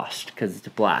lost because it's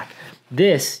black.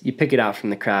 This, you pick it out from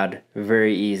the crowd,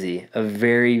 very easy. A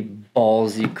very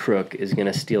ballsy crook is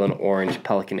gonna steal an orange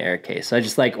Pelican Air case. So I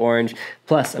just like orange.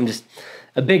 Plus, I'm just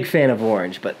a big fan of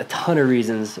orange, but a ton of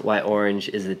reasons why orange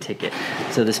is the ticket.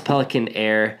 So this Pelican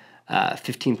Air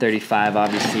 1535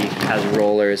 obviously has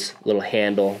rollers, little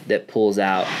handle that pulls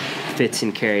out, fits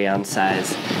in carry-on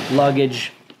size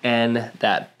luggage, and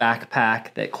that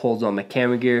backpack that holds all my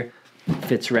camera gear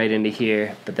fits right into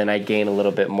here, but then I gain a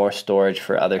little bit more storage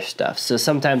for other stuff. So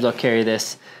sometimes I'll carry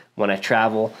this when I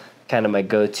travel, kind of my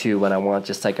go-to when I want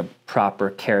just like a proper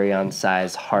carry-on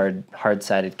size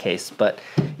hard-sided case, but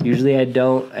usually I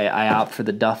don't. I opt for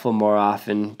the duffel more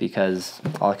often because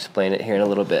I'll explain it here in a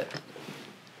little bit.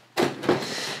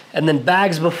 And then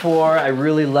bags before, I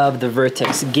really loved the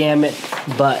Vertx Gamut,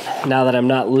 but now that I'm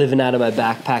not living out of my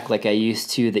backpack like I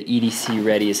used to, the EDC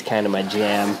Ready is kind of my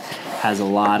jam. Has a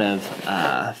lot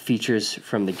of features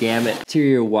from the Gamut.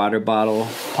 Interior water bottle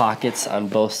pockets on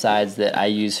both sides that I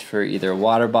use for either a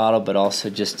water bottle, but also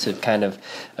just to kind of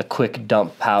a quick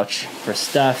dump pouch for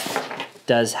stuff.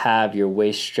 Does have your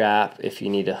waist strap if you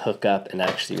need to hook up and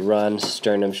actually run,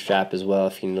 sternum strap as well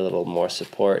if you need a little more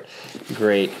support.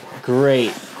 Great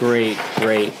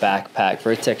backpack.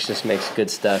 Vertx just makes good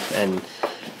stuff, and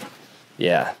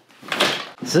yeah.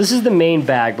 So this is the main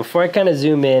bag. Before I kind of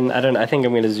zoom in, I think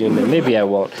I'm gonna zoom in, maybe I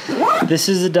won't. This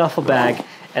is a duffel bag,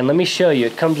 and let me show you,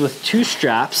 it comes with 2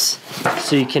 straps,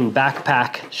 so you can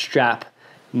backpack strap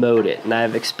mode it. And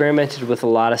I've experimented with a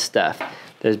lot of stuff.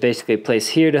 There's basically a place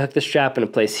here to hook the strap, and a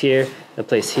place here, and a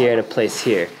place here, and a place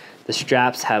here. The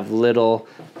straps have little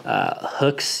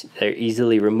hooks. They're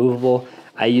easily removable.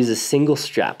 I use a single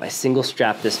strap. I single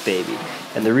strap this baby.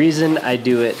 And the reason I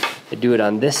do it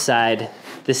on this side.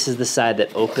 This is the side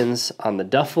that opens on the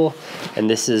duffel, and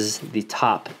this is the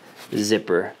top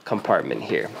zipper compartment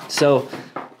here. So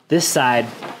this side,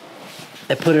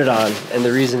 I put it on, and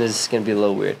the reason is it's gonna be a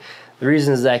little weird. The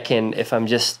reason is I can, if I'm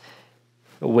just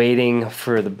waiting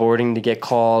for the boarding to get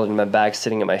called and my bag's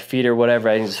sitting at my feet or whatever,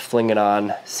 I can just fling it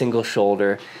on, single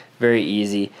shoulder, very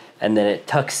easy, and then it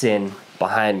tucks in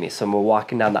behind me. So I'm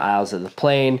walking down the aisles of the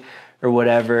plane or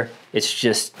whatever,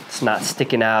 it's not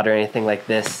sticking out or anything like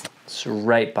this, it's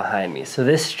right behind me. So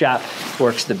this strap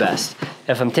works the best.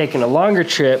 If I'm taking a longer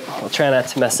trip, I'll try not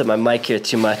to mess up my mic here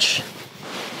too much.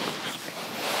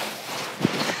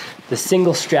 The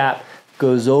single strap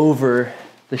goes over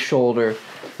the shoulder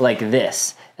like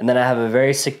this, and then I have a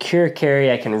very secure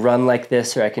carry. I can run like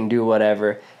this, or I can do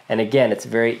whatever, and again, it's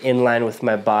very in line with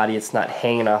my body. It's not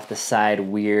hanging off the side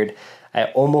weird. I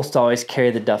almost always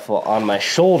carry the duffel on my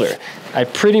shoulder. I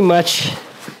pretty much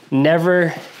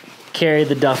never carry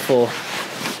the duffel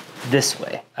this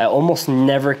way. I almost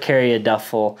never carry a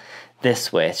duffel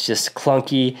this way. It's just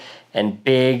clunky and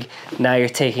big. Now you're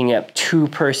taking up 2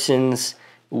 persons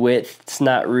width. It's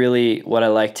not really what I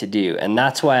like to do, and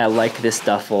that's why I like this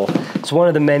duffel. It's one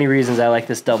of the many reasons I like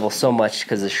this duffel so much,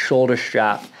 because the shoulder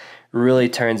strap really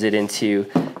turns it into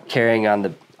carrying on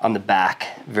the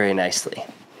back very nicely.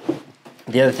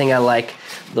 The other thing I like,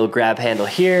 little grab handle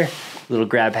here, little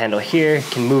grab handle here,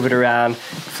 can move it around,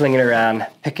 fling it around,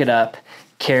 pick it up,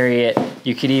 carry it.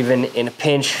 You could even, in a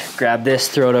pinch, grab this,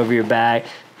 throw it over your bag,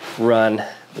 run,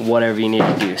 whatever you need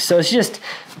to do. So it's just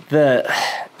the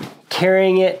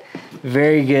carrying it,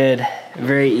 very good,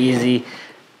 very easy.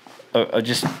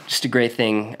 Just a great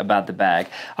thing about the bag.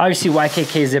 Obviously,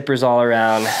 YKK zippers all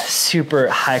around, super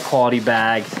high quality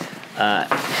bag,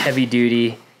 heavy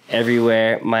duty,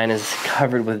 everywhere. Mine is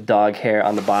covered with dog hair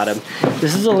on the bottom.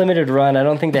 This is a limited run. I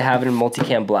don't think they have it in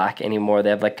multicam black anymore. They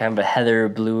have like kind of a heather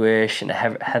bluish and a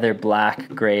heather black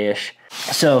grayish.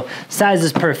 So size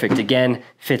is perfect. Again,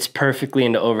 fits perfectly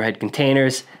into overhead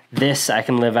containers. This I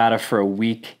can live out of for a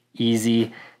week,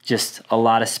 easy, just a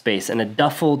lot of space. And a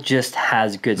duffel just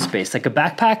has good space. Like a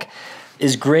backpack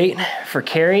is great for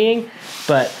carrying,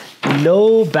 but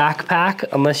no backpack,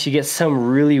 unless you get some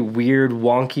really weird,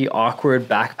 wonky, awkward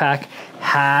backpack,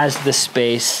 has the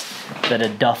space that a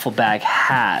duffel bag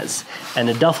has. And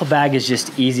a duffel bag is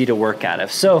just easy to work out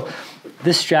of. So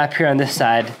this strap here on this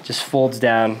side just folds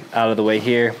down out of the way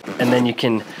here, and then you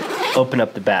can open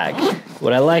up the bag.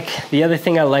 The other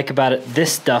thing I like about it,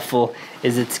 this duffel,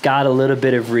 is it's got a little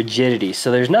bit of rigidity.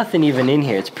 So there's nothing even in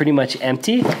here. It's pretty much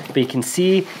empty, but you can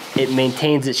see it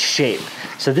maintains its shape.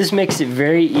 So this makes it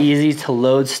very easy to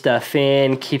load stuff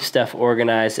in, keep stuff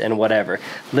organized and whatever.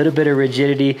 A little bit of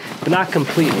rigidity, but not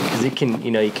completely, because it can,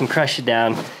 you can crush it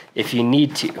down if you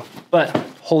need to, but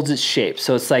holds its shape.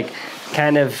 So it's like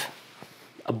kind of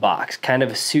a box, kind of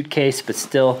a suitcase, but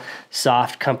still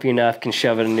soft, comfy enough, can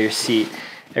shove it under your seat,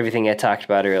 everything I talked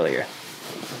about earlier.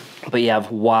 But you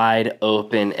have wide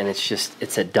open, and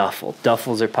it's a duffel.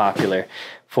 Duffels are popular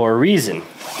for a reason.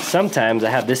 Sometimes I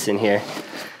have this in here.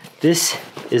 This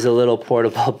is a little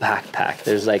portable backpack.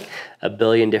 There's like a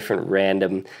billion different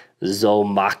random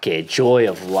Zomake, joy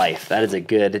of life. That is a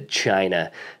good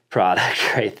China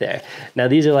product right there. Now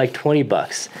these are like 20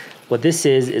 bucks. What this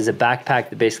is a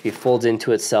backpack that basically folds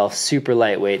into itself, super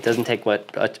lightweight, doesn't take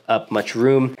up much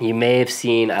room. You may have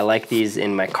seen, I like these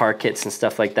in my car kits and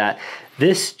stuff like that.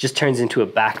 This just turns into a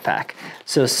backpack.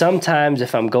 So sometimes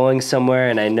if I'm going somewhere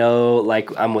and I know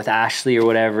like I'm with Ashley or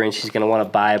whatever and she's gonna wanna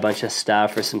buy a bunch of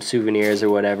stuff or some souvenirs or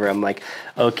whatever, I'm like,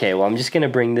 okay, well I'm just gonna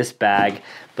bring this bag.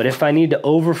 But if I need to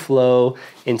overflow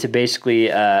into basically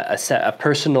a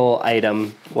personal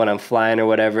item when I'm flying or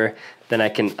whatever, then I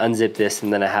can unzip this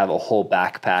and then I have a whole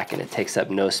backpack and it takes up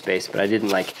no space. But I didn't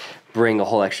like bring a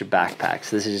whole extra backpack.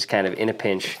 So this is just kind of in a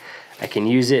pinch. I can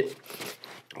use it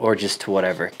or just to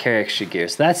whatever, carry extra gear.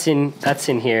 So that's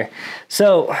in here.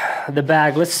 So the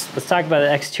bag, let's talk about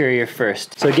the exterior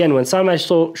first. So again, when it's on my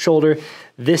shoulder,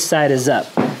 this side is up.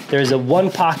 There's a one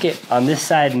pocket on this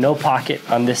side, no pocket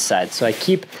on this side. So I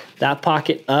keep that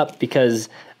pocket up because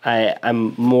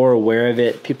I'm more aware of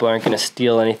it. People aren't gonna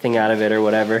steal anything out of it or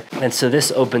whatever. And so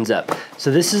this opens up. So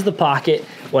this is the pocket.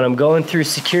 When I'm going through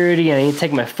security and I need to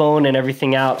take my phone and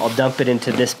everything out, I'll dump it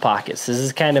into this pocket. So this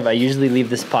is kind of, I usually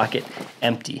leave this pocket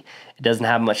empty. It doesn't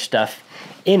have much stuff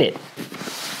in it.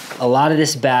 A lot of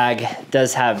this bag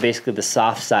does have basically the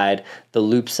soft side, the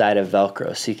loop side of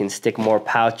Velcro. So you can stick more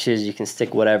pouches, you can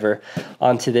stick whatever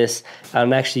onto this. I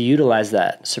don't actually utilize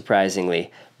that,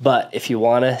 surprisingly. But if you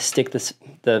wanna stick the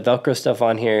Velcro stuff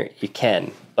on here, you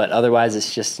can. But otherwise,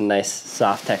 it's just a nice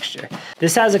soft texture.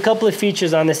 This has a couple of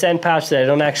features on this end pouch that I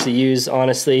don't actually use,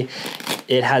 honestly.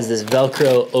 It has this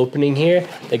Velcro opening here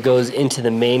that goes into the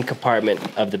main compartment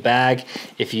of the bag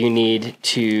if you need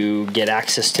to get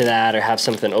access to that or have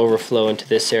something overflow into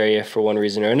this area for one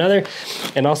reason or another.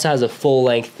 And also has a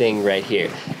full-length thing right here.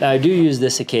 Now, I do use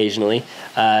this occasionally.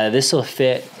 This will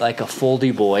fit like a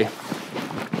folding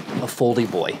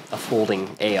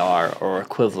AR or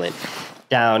equivalent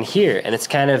down here, and it's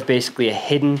kind of basically a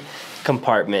hidden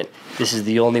compartment. This is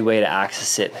the only way to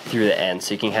access it through the end,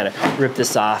 so you can kind of rip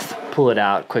this off, pull it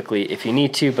out quickly if you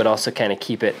need to, but also kind of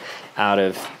keep it out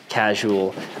of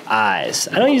casual eyes.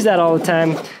 I don't use that all the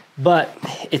time, but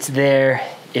it's there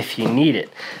if you need it.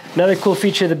 Another cool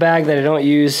feature of the bag that I don't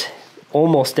use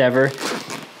almost ever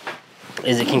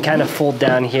is it can kind of fold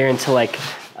down here into like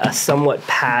a somewhat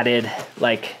padded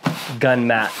like gun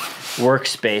mat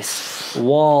workspace,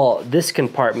 while this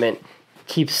compartment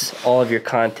keeps all of your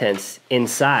contents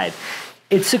inside.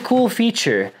 It's a cool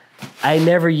feature. I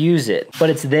never use it, but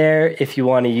it's there if you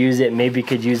want to use it. Maybe you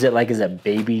could use it like as a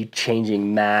baby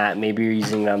changing mat. Maybe you're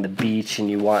using it on the beach and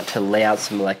you want to lay out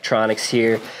some electronics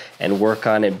here and work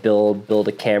on it, build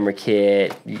a camera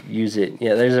kit, use it. You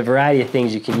know, there's a variety of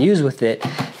things you can use with it,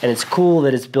 and it's cool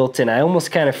that it's built in. I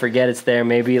almost kind of forget it's there.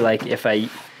 Maybe like if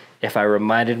I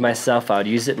reminded myself, I would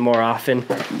use it more often,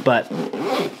 but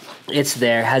it's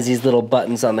there. Has these little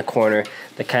buttons on the corner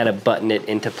that kind of button it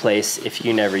into place if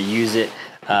you never use it,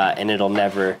 and it'll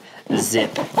never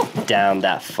zip down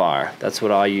that far. That's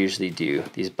what I'll usually do.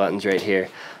 These buttons right here,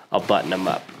 I'll button them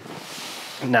up.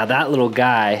 Now that little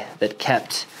guy that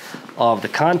kept all of the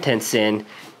contents in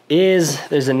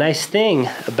there's a nice thing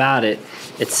about it.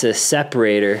 It's a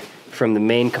separator from the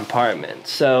main compartment.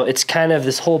 So it's kind of,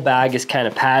 this whole bag is kind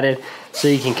of padded, so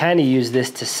you can kind of use this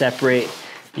to separate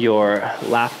your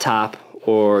laptop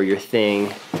or your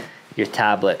thing, your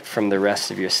tablet from the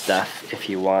rest of your stuff if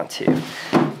you want to.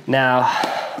 Now,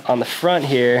 on the front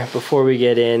here, before we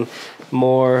get in,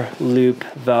 more loop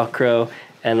Velcro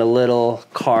and a little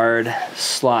card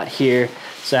slot here.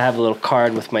 So I have a little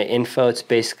card with my info. It's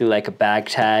basically like a bag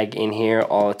tag in here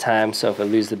all the time. So if I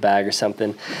lose the bag or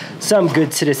something, some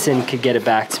good citizen could get it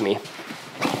back to me.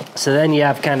 So then you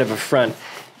have kind of a front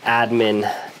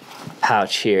admin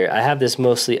pouch here. I have this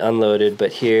mostly unloaded,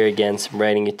 but here again, some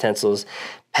writing utensils,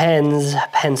 pens,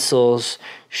 pencils,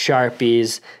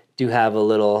 Sharpies. Do have a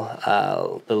little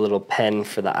pen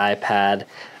for the iPad.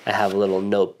 I have a little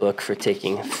notebook for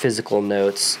taking physical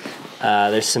notes.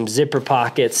 There's some zipper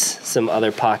pockets, some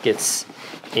other pockets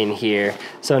in here.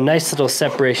 So a nice little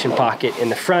separation pocket in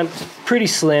the front, pretty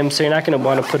slim, so you're not gonna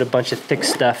wanna put a bunch of thick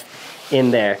stuff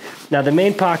in there. Now the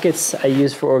main pockets I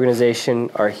use for organization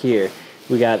are here.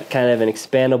 We got kind of an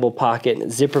expandable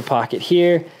pocket, zipper pocket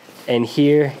here, and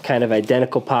here, kind of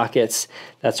identical pockets.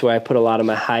 That's where I put a lot of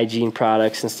my hygiene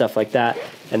products and stuff like that.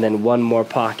 And then one more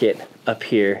pocket up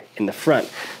here in the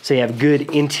front. So you have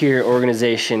good interior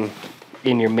organization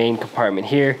in your main compartment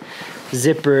here.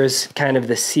 Zippers, kind of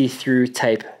the see-through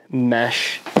type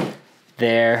mesh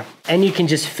there. And you can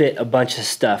just fit a bunch of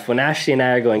stuff. When Ashley and I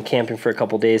are going camping for a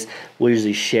couple days, we'll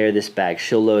usually share this bag.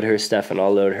 She'll load her stuff and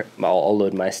I'll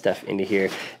load my stuff into here,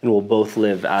 and we'll both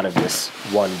live out of this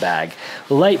one bag.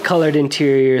 Light colored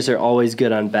interiors are always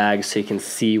good on bags so you can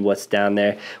see what's down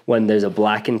there. When there's a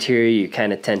black interior, you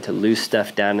kind of tend to lose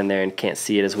stuff down in there and can't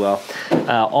see it as well.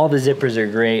 All the zippers are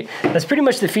great. That's pretty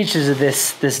much the features of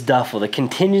this duffel, the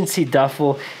Contingency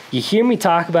Duffel. You hear me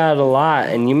talk about it a lot,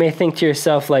 and you may think to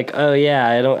yourself like, oh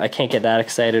yeah, I can't get that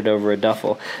excited over a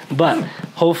duffel. But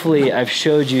hopefully I've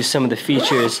showed you some of the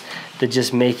features that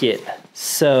just make it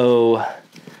so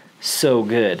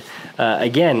good.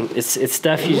 Again, it's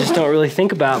stuff you just don't really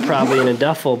think about probably in a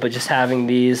duffel, but just having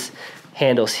these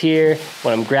handles here,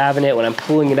 when I'm grabbing it, when I'm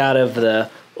pulling it out of the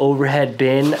overhead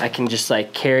bin, I can just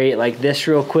like carry it like this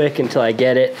real quick until I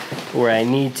get it where I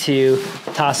need to,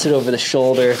 toss it over the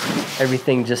shoulder.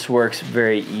 Everything just works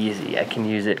very easy. I can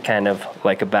use it kind of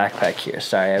like a backpack here.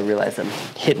 Sorry, I realize I'm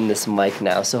hitting this mic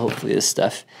now, so hopefully this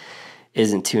stuff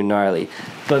isn't too gnarly.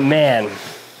 But man,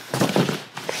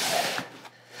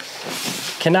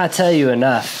 cannot tell you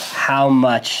enough how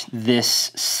much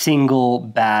this single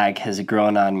bag has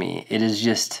grown on me. It is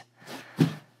just,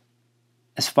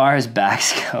 as far as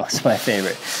bags go, it's my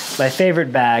favorite. My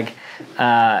favorite bag.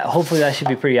 Hopefully that should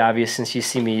be pretty obvious since you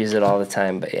see me use it all the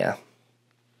time, but yeah.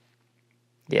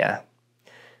 Yeah.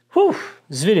 Whew.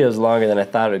 This video is longer than I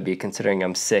thought it would be, considering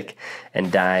I'm sick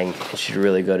and dying and should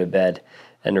really go to bed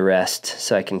and rest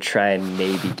so I can try and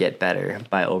maybe get better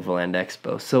by Overland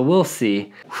Expo. So we'll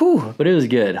see. Whew, but it was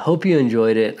good. Hope you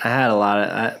enjoyed it. I had a lot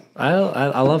of,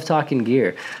 I love talking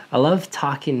gear. I love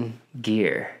talking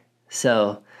gear.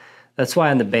 So that's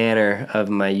why on the banner of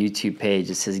my YouTube page,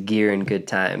 it says gear and good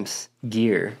times.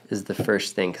 Gear is the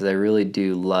first thing, because I really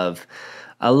do love,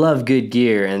 I love good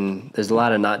gear, and there's a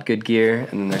lot of not good gear,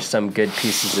 and then there's some good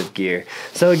pieces of gear.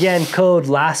 So again, code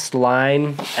last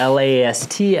line,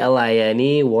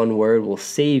 LASTLINE, one word, will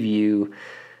save you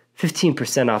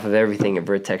 15% off of everything at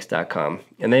Vertx.com.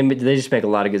 And they just make a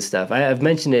lot of good stuff. I've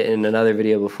mentioned it in another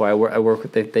video before. I work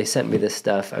with, they sent me this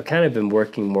stuff. I've kind of been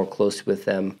working more closely with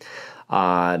them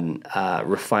on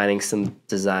refining some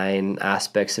design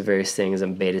aspects of various things.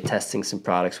 I'm beta testing some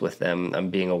products with them. I'm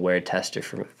being a wear tester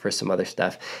for some other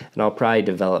stuff. And I'll probably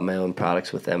develop my own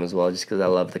products with them as well, just because I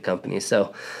love the company.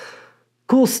 So,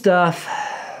 cool stuff.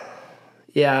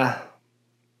 Yeah.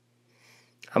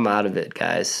 I'm out of it,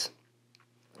 guys.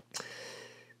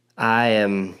 I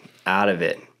am out of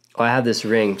it. Oh, I have this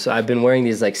ring. So I've been wearing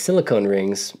these like silicone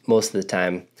rings most of the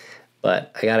time.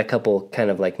 But I got a couple kind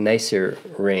of like nicer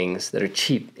rings that are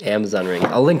cheap, Amazon rings.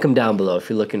 I'll link them down below if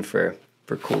you're looking for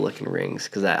cool looking rings,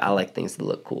 because I like things that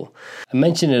look cool. I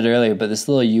mentioned it earlier, but this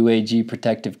little UAG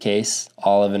protective case,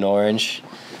 olive and orange,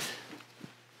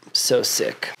 so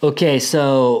sick. Okay,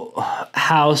 so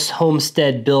house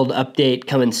homestead build update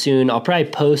coming soon. I'll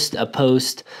probably post a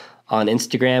post on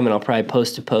Instagram, and I'll probably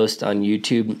post a post on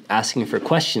YouTube asking for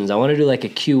questions. I want to do like a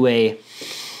Q&A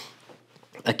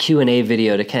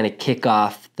video to kind of kick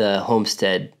off the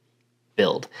homestead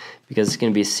build, because it's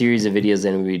going to be a series of videos that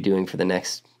I'm going to be doing for the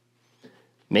next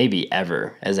maybe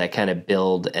ever as I kind of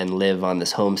build and live on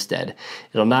this homestead.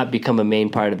 It'll not become a main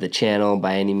part of the channel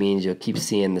by any means. You'll keep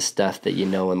seeing the stuff that you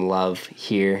know and love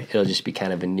here. It'll just be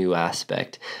kind of a new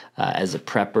aspect. As a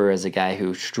prepper, as a guy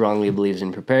who strongly believes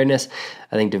in preparedness,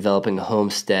 I think developing a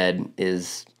homestead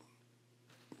is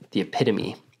the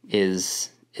epitome,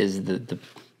 is the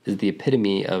is the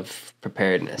epitome of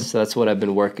preparedness. So that's what I've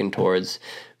been working towards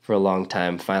for a long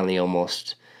time, finally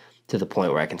almost to the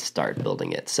point where I can start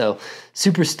building it. So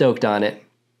super stoked on it.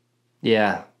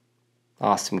 Yeah,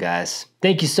 awesome, guys.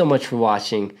 Thank you so much for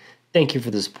watching. Thank you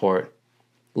for the support.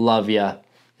 Love ya.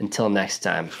 Until next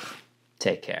time,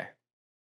 take care.